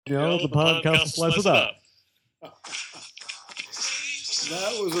the podcast Slice It Up.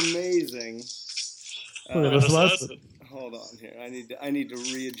 That was amazing. We're gonna slice it. Hold on here. I need to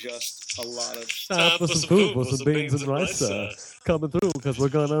readjust a lot of. Time for some food, for some beans and rice, coming through because we're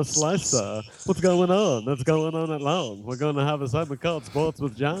gonna slice, what's going on? That's going on at long. We're gonna have a segment called Sports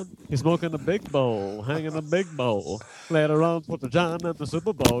with Jon. He's smoking a big bowl, hanging a big bowl. Later on, Sports with Jon at the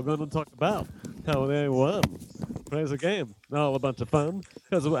Super Bowl, gonna talk about how they won. Crazy game, all a bunch of fun,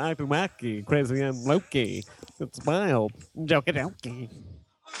 because we're acting wacky, crazy and Loki. It's wild, jokey.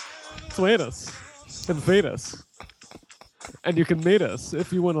 Tweet us and feed us. And you can meet us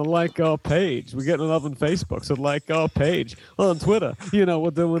if you want to like our page. We're getting love on Facebook, so like our page. On Twitter,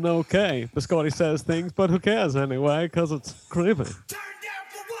 we're doing okay. The Scotty says things, but who cares anyway, because it's creepy.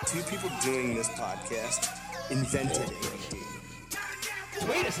 Two people doing this podcast invented it.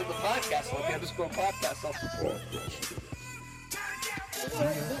 Tweet us at the podcast, _podcast.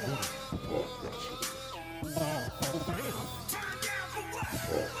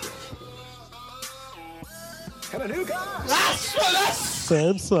 Have a new car.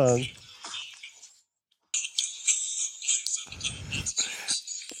 Samsung.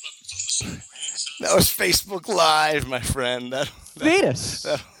 That was Facebook Live, my friend. Feed us.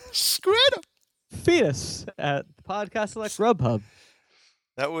 Squid. Feed us at Podcast Select Grubhub.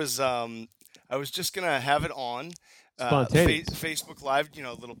 That was, I was just going to have it on. Facebook Live,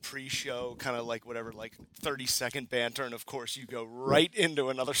 a little pre-show, kind of like whatever, like 30-second banter, and of course you go right into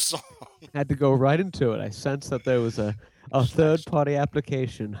another song. Had to go right into it. I sensed that there was a third-party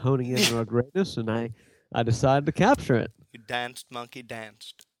application honing in on our greatness, and I decided to capture it. You danced, monkey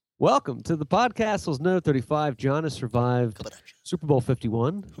danced. Welcome to the Podcastle's NERD35. Jon has survived Super Bowl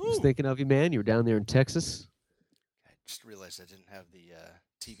 51. I was thinking of you, man. You were down there in Texas. I just realized I didn't have the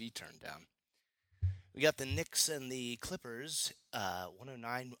TV turned down. We got the Knicks and the Clippers,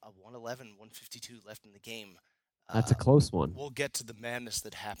 109, 111, 152 left in the game. That's a close one. We'll get to the madness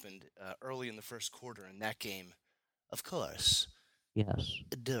that happened early in the first quarter in that game, of course. Yes.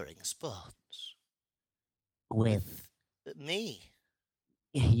 During sports. With me.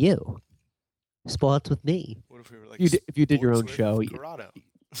 You. Sports with me. What if we were like if you did your own show. You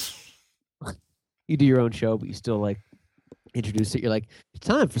do your own show, but you still like introduce it. You're like, it's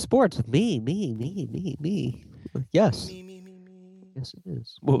time for sports with me. Like, yes. Me. Yes, it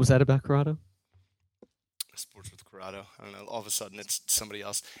is. What was that about Corrado? Sports with Corrado. I don't know. All of a sudden, it's somebody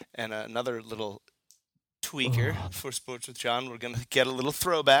else. And another little tweaker for Sports with Jon. We're going to get a little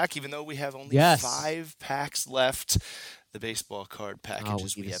throwback, even though we have only 5 packs left. The baseball card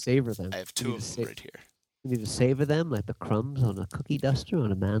packages. We need to savor them. I have 2 of them right here. We need to savor them like the crumbs on a cookie duster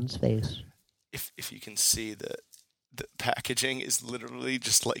on a man's face. If you can see the packaging is literally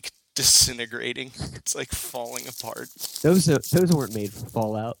just like disintegrating. It's like falling apart. Those weren't made for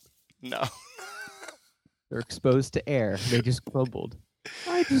fallout. No. They're exposed to air. They just crumbled.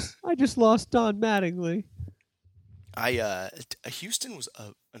 I just lost Don Mattingly. Houston was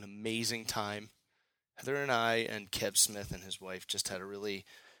an amazing time. Heather and I and Kev Smith and his wife just had a really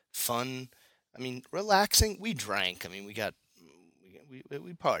fun, relaxing. We drank. We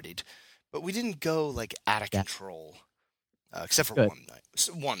partied. But we didn't go like out of control, except for one night.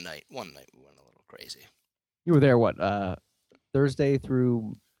 So one night we went a little crazy. You were there what? Thursday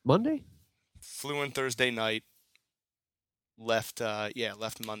through Monday? Flew in Thursday night. Left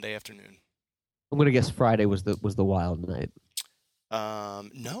Monday afternoon. I'm gonna guess Friday was the wild night.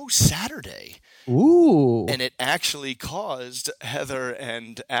 No, Saturday. Ooh. And it actually caused Heather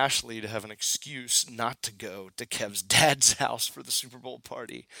and Ashley to have an excuse not to go to Kev's dad's house for the Super Bowl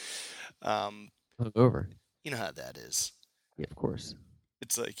party. Hungover. You know how that is. Yeah, of course.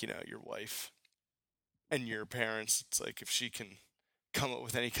 It's like, your wife and your parents, it's like if she can come up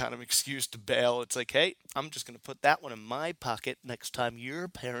with any kind of excuse to bail, it's like, hey, I'm just going to put that one in my pocket next time your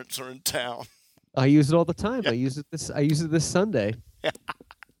parents are in town. I use it all the time. Yeah. I use it this Sunday. Yeah.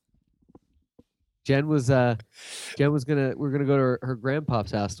 We're gonna go to her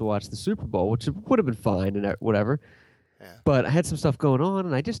grandpa's house to watch the Super Bowl, which would have been fine and whatever. Yeah. But I had some stuff going on,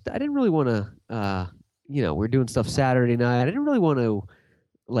 and I didn't really want to. We're doing stuff Saturday night. I didn't really want to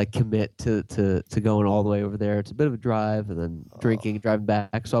like commit to going all the way over there. It's a bit of a drive, and then drinking, driving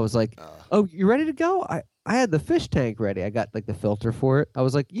back. So I was like, "Oh, you ready to go?" I had the fish tank ready. I got like the filter for it. I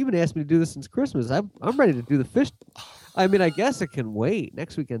was like, "You've been asking me to do this since Christmas. I'm ready to do the fish." I guess it can wait.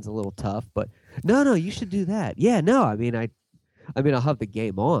 Next weekend's a little tough, but no, you should do that. Yeah, no, I'll have the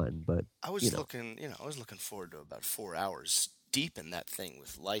game on, but I was looking forward to about 4 hours deep in that thing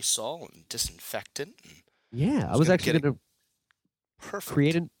with Lysol and disinfectant. And I was actually going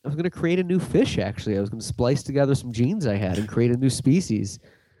to create a new fish. Actually, I was going to splice together some genes I had and create a new species.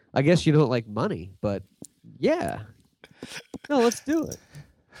 I guess you don't like money, but yeah. No, let's do it.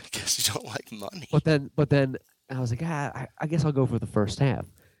 I guess you don't like money. But then I was like, I guess I'll go for the first half.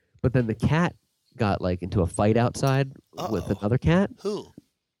 But then the cat got like into a fight outside with another cat. Who?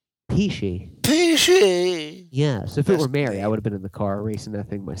 Peachy. Peachy. Yes. If it Best were Mary, I name. would have been in the car racing that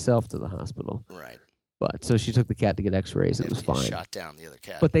thing myself to the hospital. Right. But so she took the cat to get X-rays. It was After you fine. Shot down the other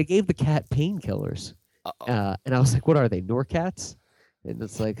cat. But they gave the cat painkillers. And I was like, what are they, Norcats? And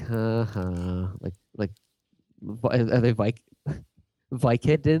it's like, like, are they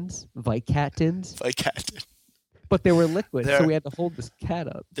Vicodins? Vicodin. But they were liquid, so They're- we had to hold this cat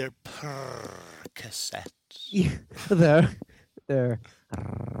up. They're Percocets. Yeah, they're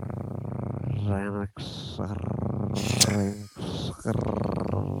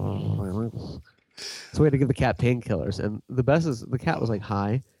so we had to give the cat painkillers, and the best is the cat was like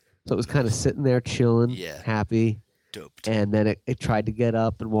high, so it was kind of sitting there chilling, happy, Doped. and then it tried to get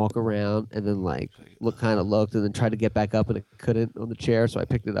up and walk around, and then like looked, and then tried to get back up, and it couldn't on the chair, so I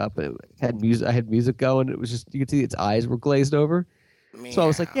picked it up, and it had music. I had music going. It was just, you could see its eyes were glazed over. So I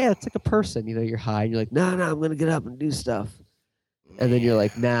was like, yeah, it's like a person. You know, you're high, and you're like, no, I'm gonna get up and do stuff. And then you're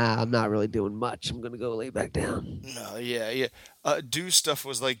like, nah, I'm not really doing much. I'm going to go lay back down. No, yeah. Do stuff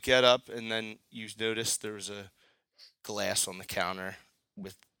was like get up, and then you noticed there was a glass on the counter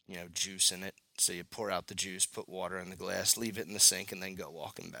with, juice in it. So you pour out the juice, put water in the glass, leave it in the sink, and then go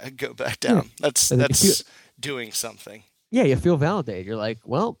back down. Yeah. That's doing something. Yeah, you feel validated. You're like,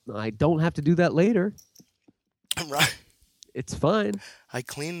 well, I don't have to do that later. Right. It's fine. I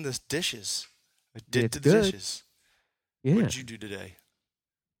cleaned the dishes. I did It's the good. dishes. Yeah. What did you do today?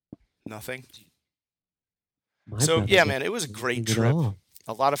 Nothing. My So, brother yeah, did man, it was a great anything at trip. all.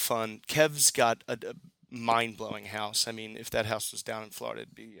 A lot of fun. Kev's got a mind-blowing house. I mean, if that house was down in Florida,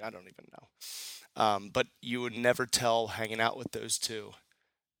 it'd be, I don't even know. But you would never tell hanging out with those two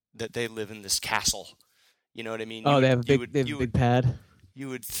that they live in this castle. You know what I mean? Oh, they have a big pad? You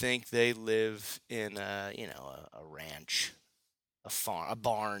would think they live in a ranch, a farm, a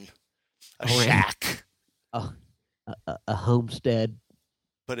barn, a shack. A homestead.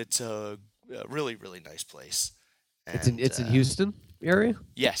 But it's a really, really nice place. It's in And, Houston area?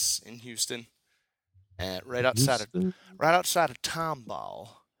 Yes, in Houston, right outside of Tomball,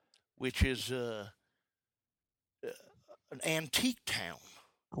 which is an antique town.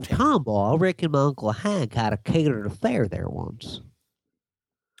 Oh, Tomball. I reckon my Uncle Hank had a catered affair there once.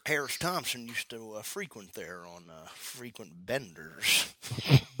 Harris Thompson used to frequent there on frequent benders.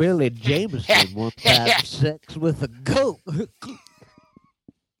 Billy Jameson once had sex with a goat.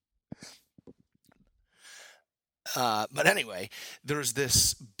 But anyway, there's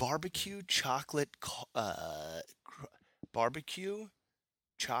this barbecue chocolate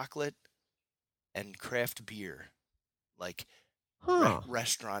and craft beer, like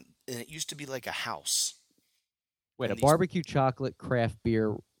restaurant, and it used to be like a house. Wait, And a barbecue chocolate craft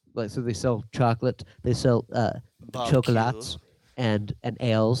beer, like, so they sell chocolate, they sell Barbecue. chocolates and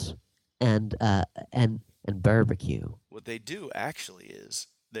ales and barbecue. What they do actually is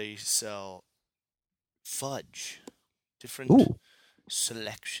they sell fudge, different Ooh.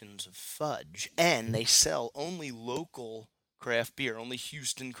 selections of fudge, and they sell only local craft beer, only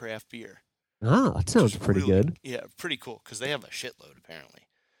Houston craft beer. Ah, that sounds Which is pretty really- good. Yeah, pretty cool because they have a shitload apparently.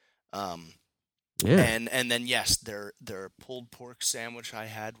 Yeah. And then yes, their pulled pork sandwich I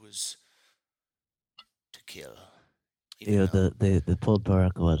had was to kill. Even though- the pulled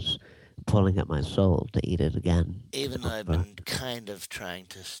pork was pulling at my soul to eat it again. Even though I've been kind of trying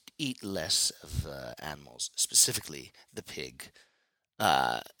to eat less of animals, specifically the pig.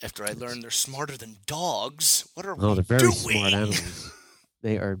 After I learned they're smarter than dogs, what are we they're very doing? smart animals.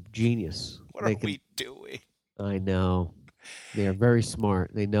 They are genius. What are we doing? I know. They are very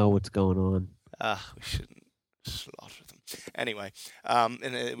smart. They know what's going on. We shouldn't slaughter them. Anyway, and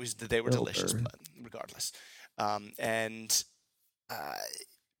they were delicious, Over. but regardless. And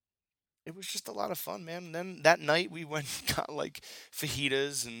it was just a lot of fun, man. And then that night we went and got like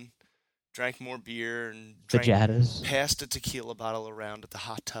fajitas and drank more beer and Fajadas. passed a tequila bottle around at the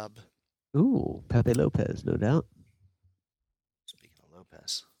hot tub. Ooh, Pepe Lopez, no doubt. Speaking of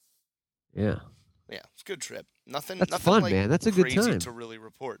Lopez. Yeah. Yeah, it's a good trip. Nothing That's nothing fun, like man. That's a good crazy time. to really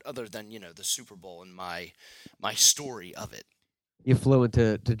report other than, the Super Bowl and my story of it. You flew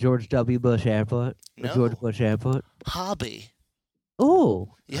into George W. Bush Airport? No. George Bush Airport? Hobby.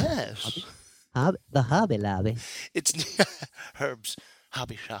 Oh. Yes. The Hobby Lobby. It's Herb's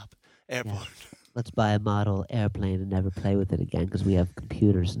Hobby Shop Airport. Let's buy a model airplane and never play with it again because we have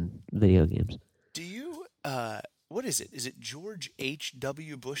computers and video games. Do you, what is it? Is it George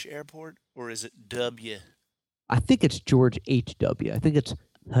H.W. Bush Airport or is it W? I think it's George H.W. I think it's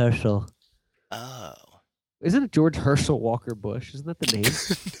Herschel. Oh. Isn't it George Herschel Walker Bush? Isn't that the name?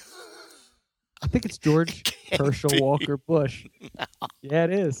 I think it's George Herschel Walker Bush. Yeah,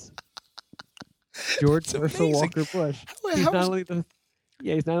 it is. George That's Herschel amazing. Walker Bush. How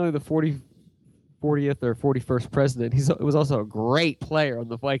He's not only the 40th or 41st president. He was also a great player on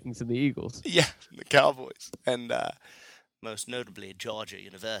the Vikings and the Eagles. Yeah, the Cowboys. And most notably, Georgia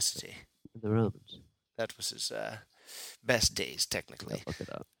University. And the Romans. That was his best days, technically. Look it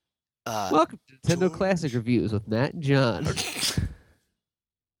up. Welcome to Nintendo Classic Reviews with Matt and John.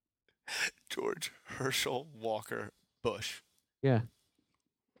 George Herschel Walker Bush. Yeah.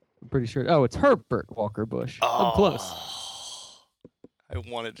 I'm pretty sure. Oh, it's Herbert Walker Bush. I'm close. I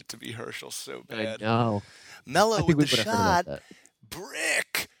wanted it to be Herschel so bad. I know. Mello with the would've heard about shot. that.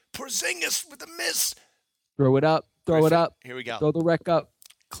 Brick. Porzingis with the miss. Throw it up. Throw it Griffin, up. Here we go. Throw the wreck up.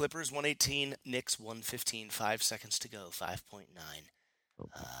 Clippers 118, Knicks 115. 5 seconds to go. 5.9.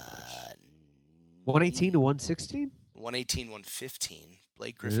 118 to 116? 118, 115.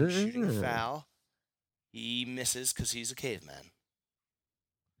 Blake Griffin shooting a foul. He misses because he's a caveman.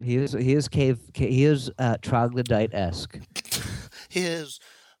 He is troglodyte-esque. He is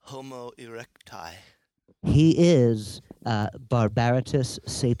Homo erecti. He is Barbaratus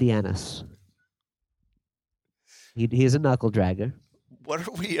sapienus. He is a knuckle dragger. What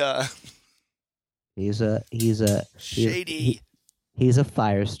are we? He's a Shady. He's a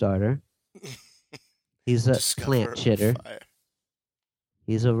fire starter. He's a plant shitter.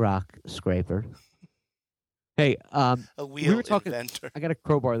 He's a rock scraper. Hey, A we wheel were talking. inventor. I got to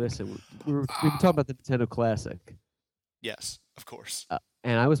crowbar this in. We were talking about the Nintendo Classic, Yes, of course.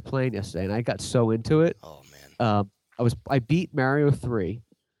 and I was playing yesterday, and I got so into it. Oh man. I beat Mario 3,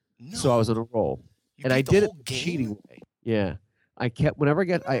 No. so I was on a roll, You and beat I the did it whole the game? cheating way. Yeah, I kept whenever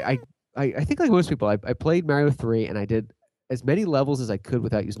I think like most people, I played Mario 3, and I did as many levels as I could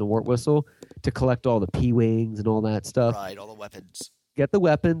without using a warp whistle to collect all the P-wings and all that stuff. Right, all the weapons. Get the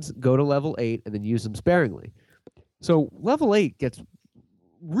weapons, go to level 8, and then use them sparingly. So level 8 gets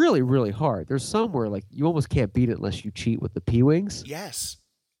really, really hard. There's somewhere like you almost can't beat it unless you cheat with the P-wings. Yes.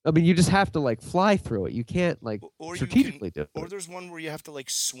 I mean, you just have to like fly through it. You can't like Or strategically do Or it. there's one where you have to like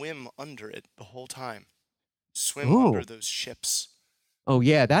swim under it the whole time. Swim Oh. under those ships. Oh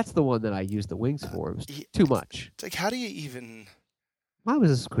yeah, that's the one that I used the wings for. It was too much. It's like, how do you even? Why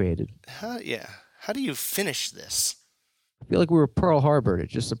was this created? How do you finish this? I feel like we were Pearl Harbor. It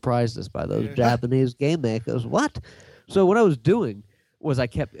just surprised us by those Yeah. Japanese game makers. What? So what I was doing was I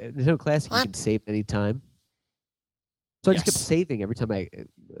kept Nintendo Classic. You can save anytime. So I just kept Yes. saving every time I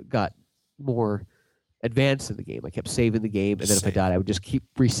got more advanced in the game. I kept saving the game, and then if I Save. died, I would just keep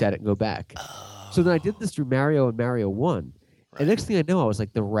reset it and go back. So then I did this through Mario and Mario 1. And next thing I know, I was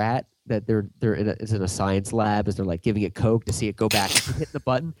like the rat that is in a science lab as they're like giving it Coke to see it go back and keep hitting the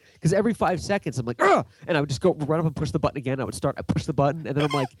button. Because every 5 seconds I'm like, ugh! And I would just go run up and push the button again. I push the button, and then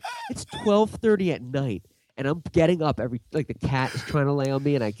I'm like, it's 12:30 at night. And I'm getting up like the cat is trying to lay on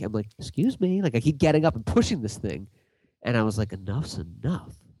me, and I'm like, excuse me. Like I keep getting up and pushing this thing. And I was like, enough's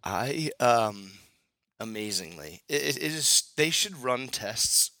enough. Amazingly, it is. They should run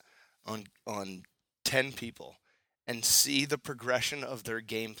tests on 10 people and see the progression of their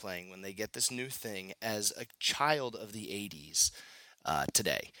game playing when they get this new thing as a child of the 80s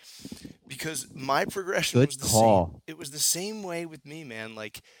today. Because my progression Good was the call. same. It was the same way with me, man.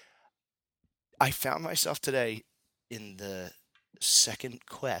 Like, I found myself today in the second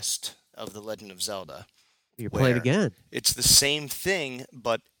quest of The Legend of Zelda. You're playing where again. It's the same thing,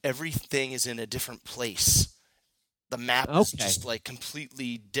 but everything is in a different place. The map is Okay. just like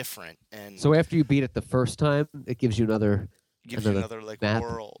completely different, and So after you beat it the first time, it gives you another. gives you another another like map.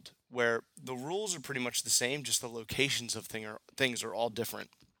 world where the rules are pretty much the same, just the locations of things are all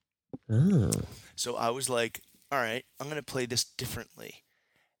different. Oh. So I was like, all right, I'm gonna play this differently.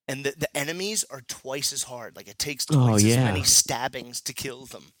 And the enemies are twice as hard. Like it takes twice as yeah. many stabbings to kill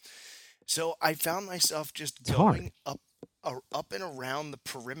them. So I found myself just It's hard. going up and around the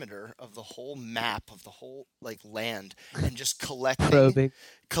perimeter of the whole map of the whole like land and just Probing.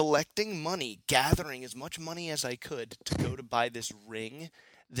 collecting money, gathering as much money as I could to go to buy this ring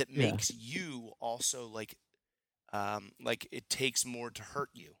that Yeah. makes you also like it takes more to hurt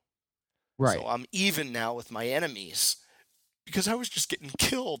you. Right. So I'm even now with my enemies because I was just getting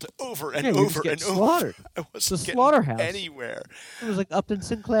killed over and Yeah, you just over get and over. slaughtered. I wasn't The getting slaughterhouse. anywhere. It was like Upton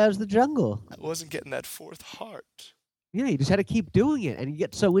Sinclair's The Jungle. I wasn't getting that fourth heart. Yeah, you just had to keep doing it, and you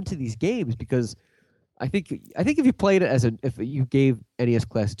get so into these games because I think if you played it if you gave NES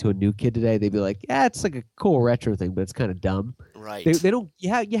Classic to a new kid today, they'd be like, yeah, it's like a cool retro thing, but it's kind of dumb. Right. They don't. You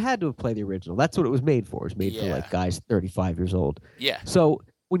had to have played the original. That's what it was made for. It was made for Yeah. like guys 35 years old. Yeah. So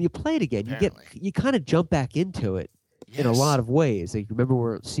when you play it again, Apparently. you kind of jump back into it in a lot of ways. Like, you remember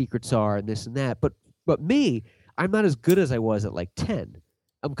where secrets are and this and that. But me, I'm not as good as I was at like 10.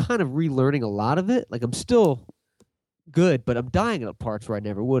 I'm kind of relearning a lot of it. Like, I'm still good, but I'm dying at parts where I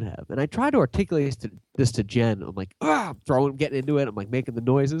never would have. And I try to articulate this to Jen. I'm like, I'm getting into it. I'm like making the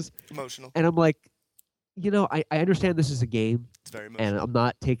noises. Emotional. And I'm like, I understand this is a game. It's very emotional. And I'm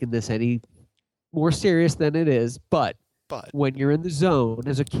not taking this any more serious than it is. But when you're in the zone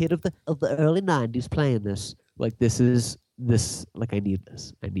as a kid of the early 90s playing this, like, like, I need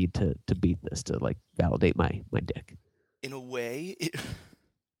this. I need to beat this to, like, validate my dick. In a way,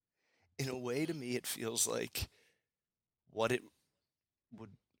 to me, it feels like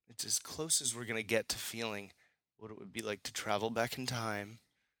it's as close as we're going to get to feeling what it would be like to travel back in time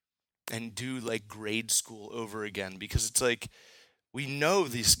and do, like, grade school over again, because it's like, we know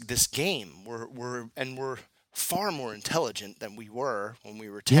this game, we're far more intelligent than we were when we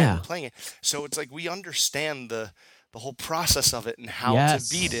were 10 playing it. So it's like, we understand the whole process of it and how to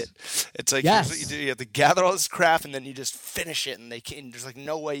beat it. It's like, here's what you do. You have to gather all this crap, and then you just finish it, and there's like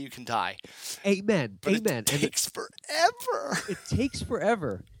no way you can die. Amen. But Amen. It takes forever. It takes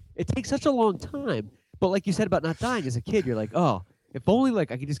forever. It takes such a long time. But like you said about not dying as a kid, you're like, oh, if only,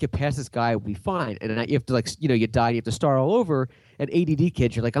 like, I could just get past this guy, it would be fine. And you have to, like, you die, you have to start all over. And ADD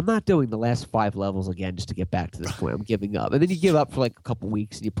kids, you're like, I'm not doing the last 5 levels again just to get back to this point. I'm giving up. And then you give up for like a couple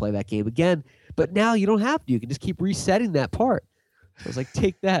weeks and you play that game again. But now you don't have to. You can just keep resetting that part. I was like,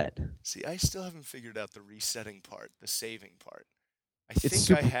 take that. See, I still haven't figured out the resetting part, the saving part.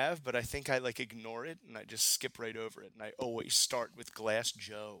 I have, but I think I, like, ignore it and I just skip right over it. And I always start with Glass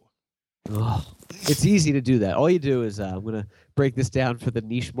Joe. Oh, it's easy to do that. All you do is, I'm going to break this down for the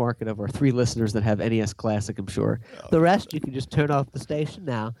niche market of our 3 listeners that have NES Classic, I'm sure. The rest, you can just turn off the station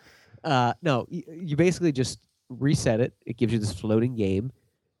now. No, you basically just reset it. It gives you this floating game.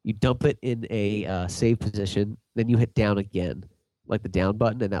 You dump it in a save position. Then you hit down again, like the down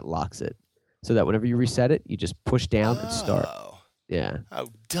button, and that locks it. So that whenever you reset it, you just push down and start. Yeah. Oh,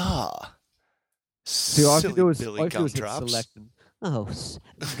 duh. So all you have to do is Billy hit select. Oh,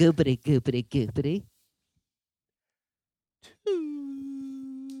 goopity, goopity, goopity.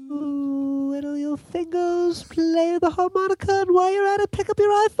 Little your fingers play the harmonica, and while you're at it, pick up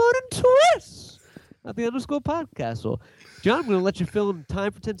your iPhone and twist at the _ podcast. Well, John, I'm going to let you fill in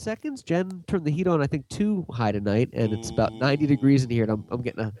time for 10 seconds. Jen turned the heat on, I think, too high tonight, and it's about 90 degrees in here, and I'm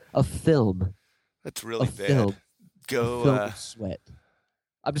getting a film. That's really bad. Film. Go film of sweat.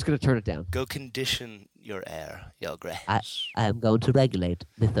 I'm just going to turn it down. Go condition your air, your grass. I am going to regulate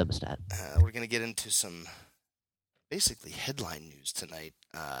the thermostat. We're going to get into some basically headline news tonight.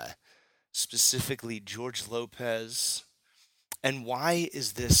 Specifically, George Lopez. And why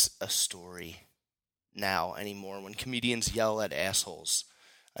is this a story now anymore when comedians yell at assholes?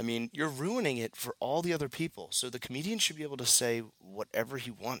 I mean, you're ruining it for all the other people. So the comedian should be able to say whatever he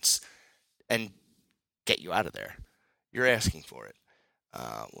wants and get you out of there. You're asking for it.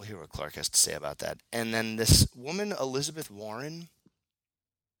 We'll hear what Clark has to say about that. And then this woman, Elizabeth Warren,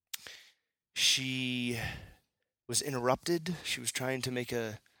 she was interrupted. She was trying to make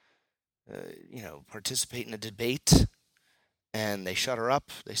participate in a debate, and they shut her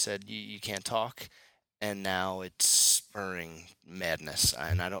up. They said, you can't talk. And now it's spurring madness,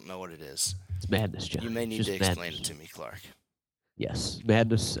 and I don't know what it is. It's madness, John. You may need to explain it to me, Clark. Yes,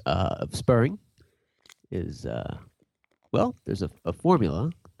 madness of spurring is... Well, there's a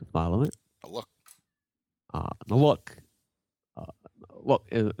formula to follow it. A look. The look. Look,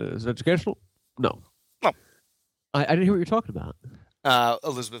 is it educational? No. No. I didn't hear what you're talking about.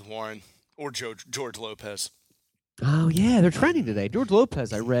 Elizabeth Warren or George Lopez. Oh, yeah, they're trending today. George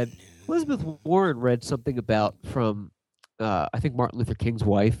Lopez, I read. Elizabeth Warren read something about from, I think, Martin Luther King's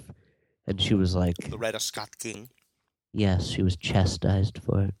wife, and she was like... Loretta Scott King. Yes, she was chastised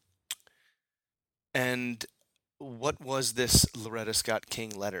for it. And... what was this Loretta Scott King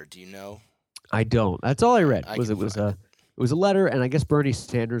letter? Do you know? I don't. That's all I read. It was a letter, and I guess Bernie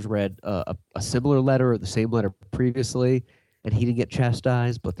Sanders read a similar letter or the same letter previously, and he didn't get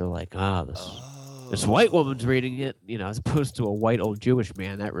chastised. But they're like, this white woman's reading it, as opposed to a white old Jewish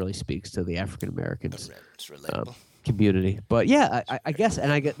man. That really speaks to the African Americans community. But yeah, I guess,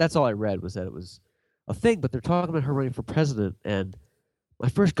 and that's all I read was that it was a thing. But they're talking about her running for president, and my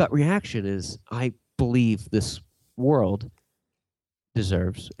first gut reaction is I believe this world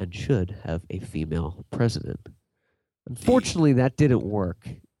deserves and should have a female president. Unfortunately, that didn't work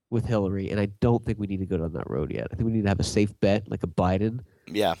with Hillary, and I don't think we need to go down that road yet. I think we need to have a safe bet like a Biden.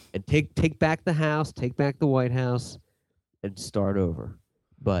 Yeah. And take back the House, take back the White House, and start over.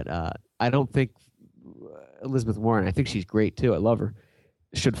 But I don't think Elizabeth Warren, I think she's great too. I love her.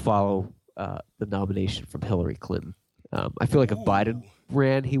 should follow the nomination from Hillary Clinton. I feel like if Biden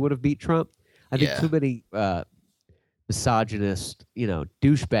ran, he would have beat Trump. I think too many misogynist,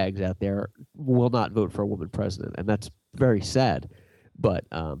 douchebags out there will not vote for a woman president, and that's very sad. But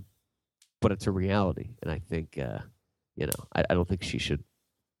it's a reality, and I think I don't think she should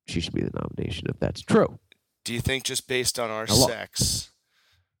be the nomination if that's true. Do you think just based on our sex,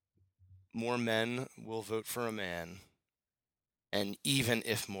 more men will vote for a man, and even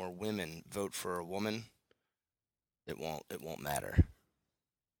if more women vote for a woman, it won't matter?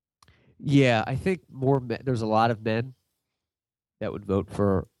 Yeah, I think more men, there's a lot of men that would vote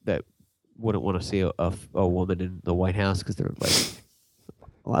for that wouldn't want to see a woman in the White House because they're like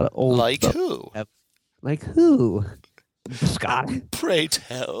a lot of old. Like who? Like who? Scott. Pray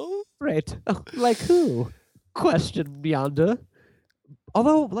tell. Like who? Question yonder.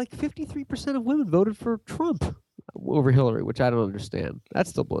 Although, like 53% of women voted for Trump over Hillary, which I don't understand. That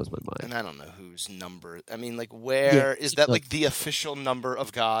still blows my mind. And I don't know whose number. I mean, like, where is that? Like the official number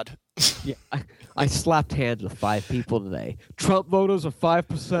of God? Yeah, I slapped hands with 5 people today. Trump voters are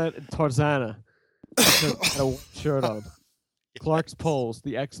 5% in Tarzana. I had a shirt on. Clark's polls,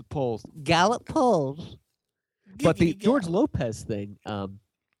 the exit polls, Gallup polls. But the George Lopez thing,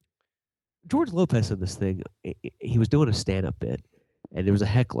 George Lopez in this thing, he was doing a stand-up bit, and there was a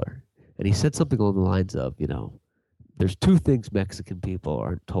heckler, and he said something along the lines of, there's 2 things Mexican people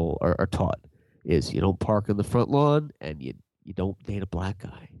are taught: is you don't park on the front lawn, and you don't date a black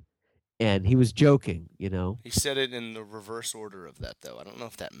guy. And he was joking, He said it in the reverse order of that, though. I don't know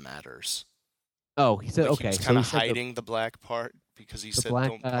if that matters. Oh, he said, like okay. He was kind of hiding the black part because he said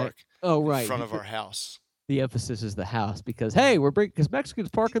don't park in front of our house. The emphasis is the house because, hey, because Mexicans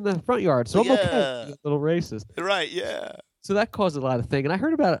park in the front yard, so I'm okay. He's a little racist. Right, yeah. So that caused a lot of thing. And I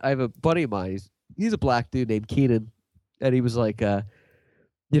heard about it. I have a buddy of mine. He's a black dude named Keenan. And he was like, I'm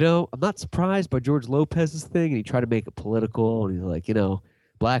not surprised by George Lopez's thing. And he tried to make it political. And he's like,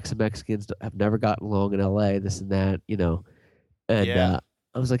 blacks and Mexicans have never gotten along in L.A., this and that, And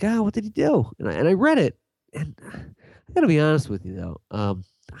I was like, what did he do? And I read it. And I got to be honest with you, though.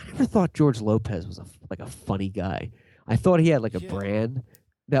 I never thought George Lopez was a funny guy. I thought he had like a brand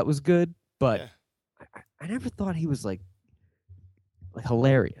that was good, but I never thought he was like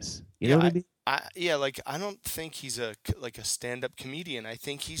hilarious. You know what I mean? I don't think he's a stand-up comedian. I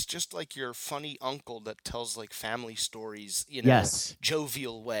think he's just like your funny uncle that tells like family stories,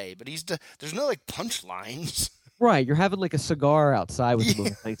 jovial way. But there's no like punchlines. Right, you're having like a cigar outside with him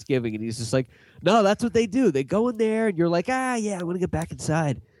on Thanksgiving, and he's just like, "No, that's what they do. They go in there, and you're like, I want to get back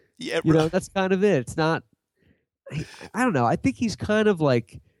inside." Yeah, that's kind of it. It's not. I don't know. I think he's kind of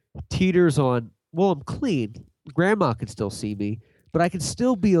like teeters on. Well, I'm clean. Grandma can still see me, but I can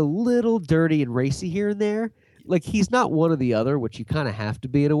still be a little dirty and racy here and there. Like he's not one or the other, which you kind of have to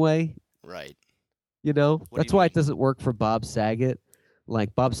be in a way. Right. That's why it doesn't work for Bob Saget.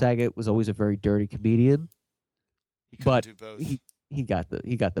 Like Bob Saget was always a very dirty comedian. But he got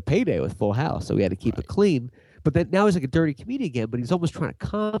the payday with Full House, so he had to keep it clean. But then now he's like a dirty comedian again, but he's almost trying to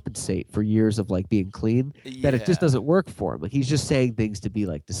compensate for years of like being clean. That it just doesn't work for him. Like he's just saying things to be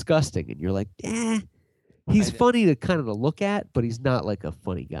like disgusting, and you're like, he's funny to kind of look at, but he's not like a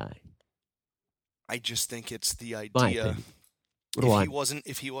funny guy. I just think it's the idea.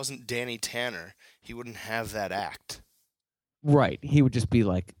 If he wasn't Danny Tanner, he wouldn't have that act. Right. He would just be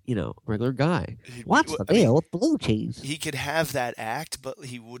like, regular guy. What's the deal with blue cheese? He could have that act, but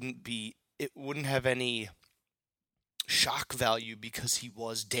it wouldn't have any shock value because he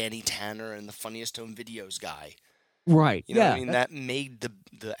was Danny Tanner and the funniest home videos guy. Right. You know what I mean? That made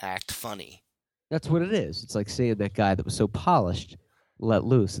the act funny. That's what it is. It's like seeing that guy that was so polished let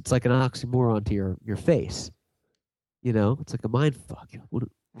loose. It's like an oxymoron to your face. It's like a mind fuck.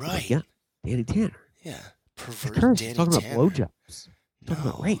 Right. Yeah. Danny Tanner. Yeah. Perverted Danny talking Tanner. About blowjobs. Talking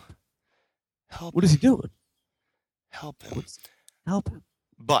about rape. What is he doing? Help him. Help him.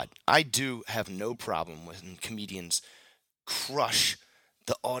 But I do have no problem when comedians crush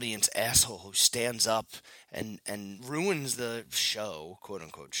the audience asshole who stands up and ruins the show, quote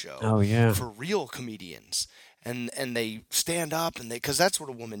unquote show. Oh yeah. For real comedians. And they stand up because that's what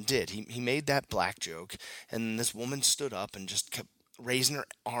a woman did. He made that black joke, and this woman stood up and just kept raising her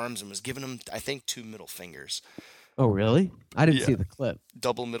arms and was giving him, I think, 2 middle fingers. Oh, really? I didn't see the clip.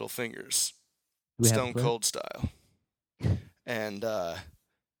 Double middle fingers. Stone Cold style. And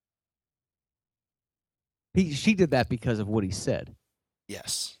she did that because of what he said.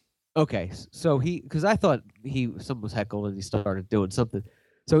 Yes. Okay, so because I thought someone was heckled and he started doing something.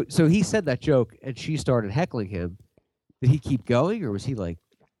 So he said that joke and she started heckling him. Did he keep going, or was he like?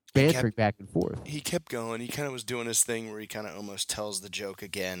 bantering back and forth. He kept going. He kind of was doing his thing where he kind of almost tells the joke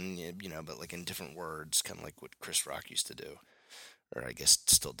again, but like in different words, kind of like what Chris Rock used to do. Or I guess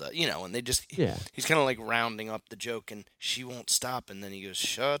still does, and they just, he's kind of like rounding up the joke, and she won't stop, and then he goes,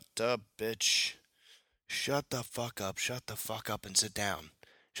 "Shut up, bitch. Shut the fuck up and sit down.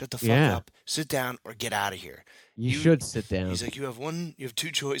 Shut the fuck up, sit down, or get out of here. You should sit down." He's like, you have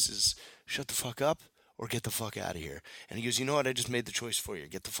two choices. Shut the fuck up or get the fuck out of here. And he goes, you know what? I just made the choice for you.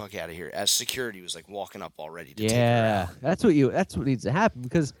 Get the fuck out of here. As security was like walking up already to take her out. That's what needs to happen,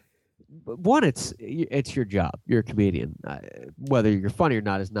 because one, it's your job. You're a comedian. Whether you're funny or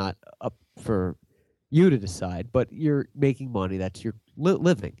not is not up for you to decide, but you're making money. That's your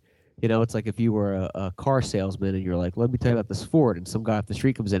living. It's like if you were a car salesman and you're like, let me tell you about this Ford, and some guy off the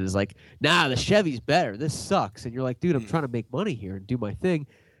street comes in and is like, nah, the Chevy's better. This sucks. And you're like, dude, I'm trying to make money here and do my thing.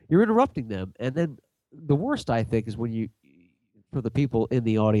 You're interrupting them. And then the worst, I think, is when for the people in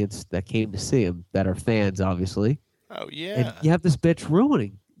the audience that came to see him, that are fans, obviously. Oh, yeah. And you have this bitch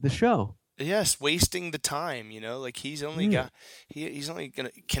ruining the show. Yes, wasting the time, like he's only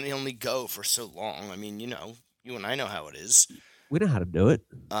can only go for so long. I mean, you and I know how it is. We know how to do it.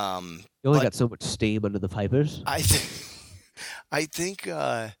 You only got so much steam under the pipers. I think.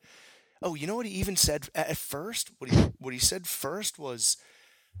 You know what he even said at first? What he said first was,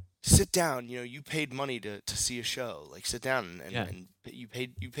 "Sit down. You paid money to see a show. Like, sit down and you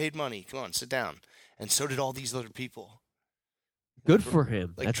paid money. Come on, sit down." And so did all these other people. Good for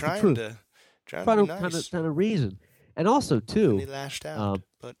him. Like That's trying the truth. to be nice. Kind of reason, and also too. And he lashed out.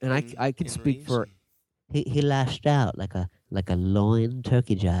 I can speak for. He lashed out like a loin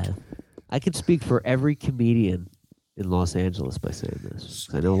turkey jive. I can speak for every comedian in Los Angeles by saying this.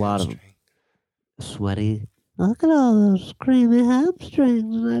 I know a lot of them. Sweaty. Look at all those creamy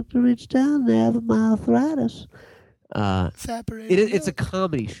hamstrings. I have to reach down there with my arthritis. It's a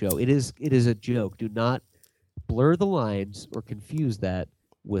comedy show. It is a joke. Do not blur the lines or confuse that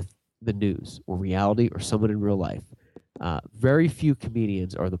with the news or reality or someone in real life. Very few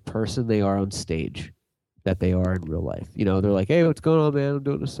comedians are the person they are on stage that they are in real life. They're like, hey, what's going on, man? I'm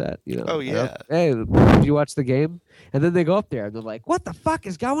doing a set. Oh, yeah. Hey, did you watch the game? And then they go up there and they're like, what the fuck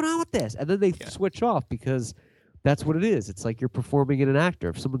is going on with this? And then they switch off, because that's what it is. It's like you're performing in an actor.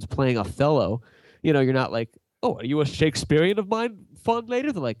 If someone's playing Othello, you're not like, oh, are you a Shakespearean of mine fun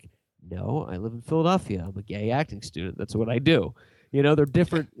later? They're like, no, I live in Philadelphia. I'm a gay acting student. That's what I do. They're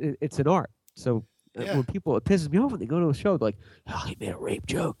different. It's an art. So when people, it pisses me off when they go to a show, they're like, oh, he made a rape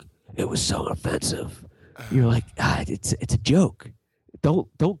joke. It was so offensive. You're like, it's a joke.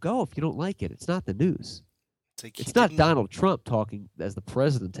 Don't go if you don't like it. It's not the news. It's not Donald Trump talking as the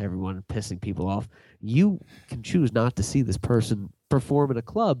president to everyone and pissing people off. You can choose not to see this person perform in a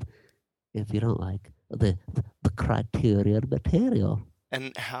club if you don't like the criterion material.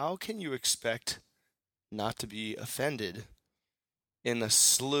 And how can you expect not to be offended in a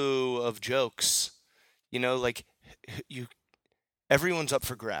slew of jokes? Everyone's up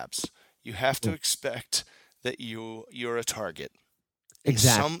for grabs. You have to expect that you're a target.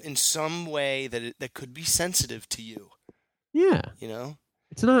 Exactly. In some way that could be sensitive to you. Yeah.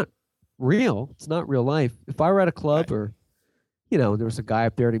 It's not real. It's not real life. If I were at a club or, there was a guy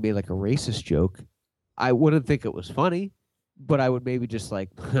up there and he made like a racist joke, I wouldn't think it was funny, but I would maybe just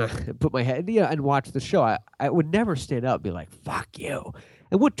like put my head and watch the show. I would never stand up and be like, fuck you.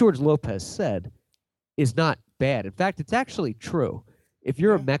 And what George Lopez said is not bad. In fact, it's actually true. If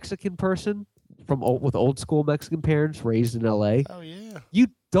you're a Mexican person with old school Mexican parents raised in L.A., you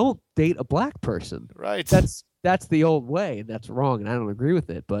don't date a black person. Right. That's the old way, and that's wrong, and I don't agree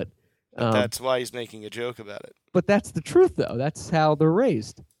with it. But that's why he's making a joke about it. But that's the truth, though. That's how they're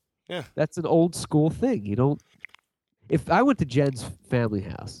raised. Yeah. That's an old school thing. You don't. If I went to Jen's family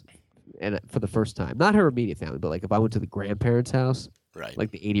house, and for the first time, not her immediate family, but like if I went to the grandparents' house, right, like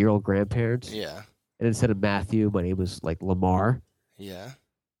the 80-year-old grandparents, and instead of Matthew, my name was like Lamar. Yeah.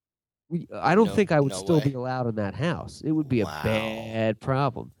 I don't think I would still be allowed in that house. It would be a bad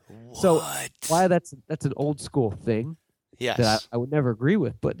problem. What? So why that's an old school thing that I would never agree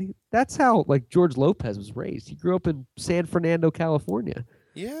with. But that's how like George Lopez was raised. He grew up in San Fernando, California.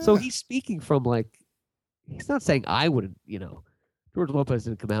 Yeah. So he's speaking from like, he's not saying I wouldn't, George Lopez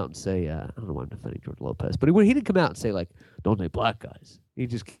didn't come out and say, I don't know why I'm defending George Lopez, but he didn't come out and say like, don't date black guys. He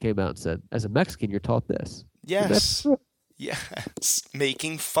just came out and said, as a Mexican, you're taught this. Yes. Yes,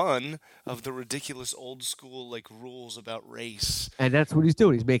 making fun of the ridiculous old school like rules about race. And that's what he's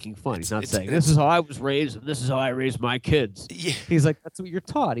doing. He's making fun. He's not saying, this is how I was raised and this is how I raised my kids. Yeah. He's like, that's what you're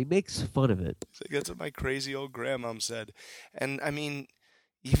taught. He makes fun of it. That's what my crazy old grandmom said. And I mean,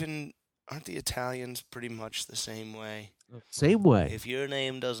 even aren't the Italians pretty much the same way? Same way. If your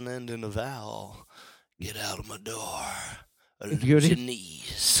name doesn't end in a vowel, get out of my door. Or If lose your your name-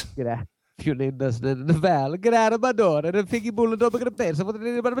 knees. Get out. If your name doesn't end in the valley, get out of my door. And a piggy bull and over the bed. So what did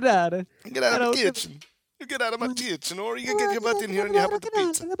anybody do? Get out of my kitchen. You get out of my kitchen, or you can get your butt in here and you help with the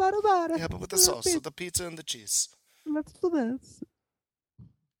pizza. You help with the sauce, the pizza, and the cheese.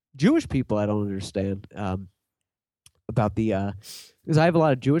 Jewish people, I don't understand about the because I have a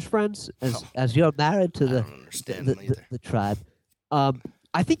lot of Jewish friends. As you're married to I don't understand them either. the tribe,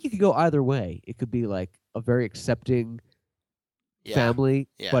 I think you could go either way. It could be like a very accepting family,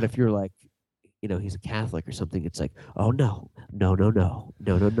 but if you're like, he's a Catholic or something, it's like, oh no.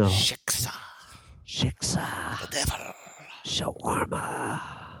 Shiksa. Shiksa. The devil. Shawarma.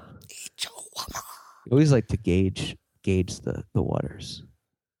 Eat shawarma. You always like to gauge the waters.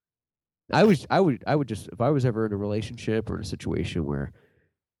 I would just, if I was ever in a relationship or in a situation where,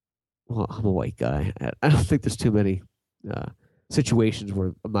 well, I'm a white guy. I don't think there's too many situations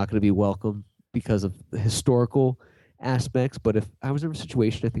where I'm not going to be welcome because of the historical aspects. But if I was in a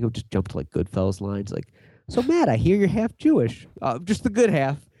situation, I think I would just jump to like Goodfellas lines, like, "So Matt, I hear you're half Jewish." Just the good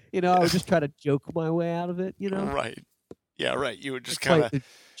half. I would just try to joke my way out of it. Right. Yeah, right. You would just It's like kind of the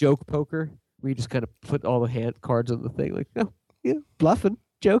joke poker, where you just kind of put all the hand cards on the thing, like, "Oh, yeah, bluffing,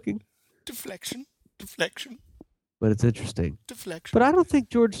 joking." deflection. But it's interesting. Deflection. But I don't think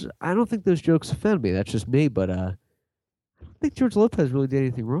those jokes offend me. That's just me. But I don't think George Lopez really did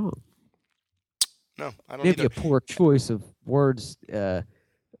anything wrong. No, I don't Maybe either. a poor choice of words,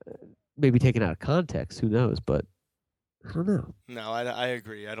 maybe taken out of context. Who knows? But I don't know. No, I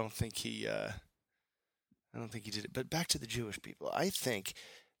agree. I don't think he did it. But back to the Jewish people. I think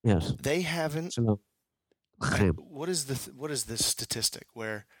Yes. they haven't. So, What is this statistic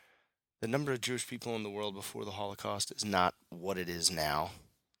where the number of Jewish people in the world before the Holocaust is not what it is now?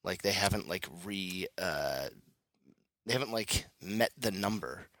 Like they haven't met the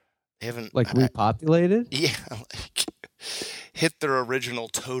number. They haven't repopulated? Yeah, hit their original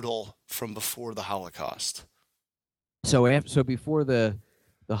total from before the Holocaust. So before the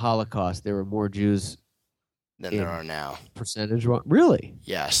Holocaust, there were more Jews than there are now. Percentage? Really?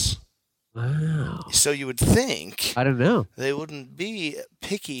 Yes. Wow. So you would think I don't know. They wouldn't be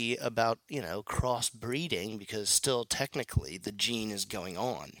picky about, crossbreeding because still technically the gene is going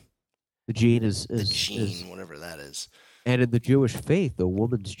on. The gene is whatever that is. And in the Jewish faith, the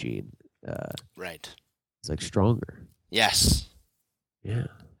woman's gene right. It's like stronger. Yes. Yeah.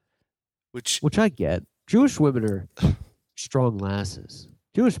 Which I get. Jewish women are strong lasses.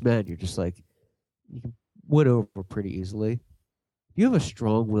 Jewish men, you're just like, you can win over pretty easily. If you have a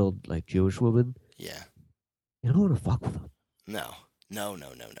strong-willed, like, Jewish woman, yeah, you don't want to fuck with them. No. You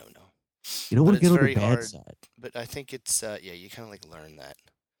don't want to get on the bad side. But I think it's, you kind of like learn that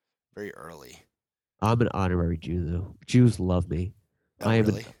very early. I'm an honorary Jew, though. Jews love me. Oh,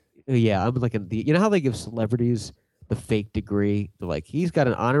 really? I'm like, you know how they give celebrities the fake degree? They're like, he's got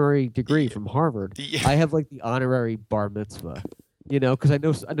an honorary degree from Harvard. Yeah. I have like the honorary bar mitzvah, because I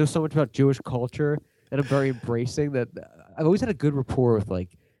know so much about Jewish culture, and I'm very embracing that. I've always had a good rapport with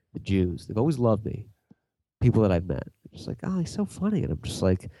like the Jews. They've always loved me. People that I've met, they're just like, oh, he's so funny, and I'm just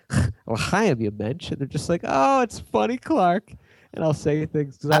like, well, hi, am you mensch? And they're just like, oh, it's funny, Clark. And I'll say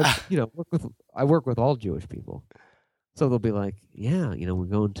things because I work with all Jewish people, so they'll be like, yeah, we're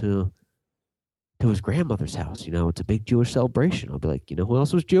going to his grandmother's house. It's a big Jewish celebration. I'll be like, who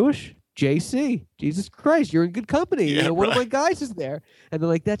else was Jewish? JC. Jesus Christ, you're in good company. Yeah, one of my guys is there, and they're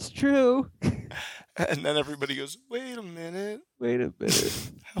like, that's true. And then everybody goes, wait a minute.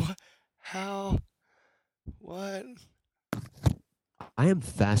 How? What? I am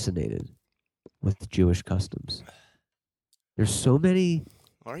fascinated with Jewish customs. There's so many.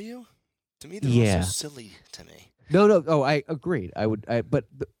 Are you? To me, they're all so silly to me. No. Oh, I agreed. But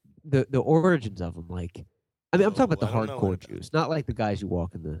the origins of them, like, I'm talking about the hardcore Jews, not like the guys who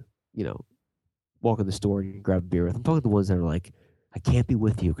walk in the store and you grab a beer with. I'm talking about the ones that are like, I can't be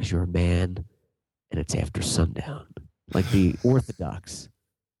with you because you're a man, and it's after sundown, like the Orthodox.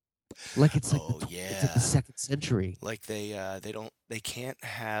 Like it's like it's like the 2nd century. Like they can't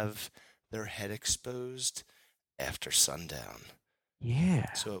have their head exposed after sundown.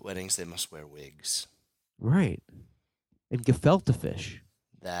 Yeah. So at weddings they must wear wigs. Right. And gefilte fish.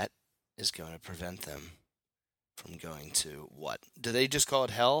 That is going to prevent them from going to what? Do they just call it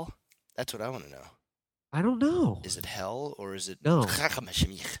hell? That's what I want to know. I don't know. Is it hell or is it no?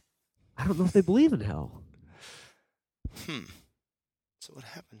 I don't know if they believe in hell. So what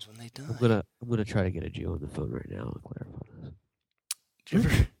happens when they die? I'm gonna try to get a Jew on the phone right now and clarify this.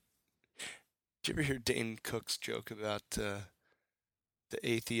 Did you ever hear Dane Cook's joke about the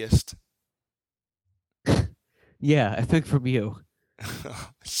atheist? Yeah, I think from you.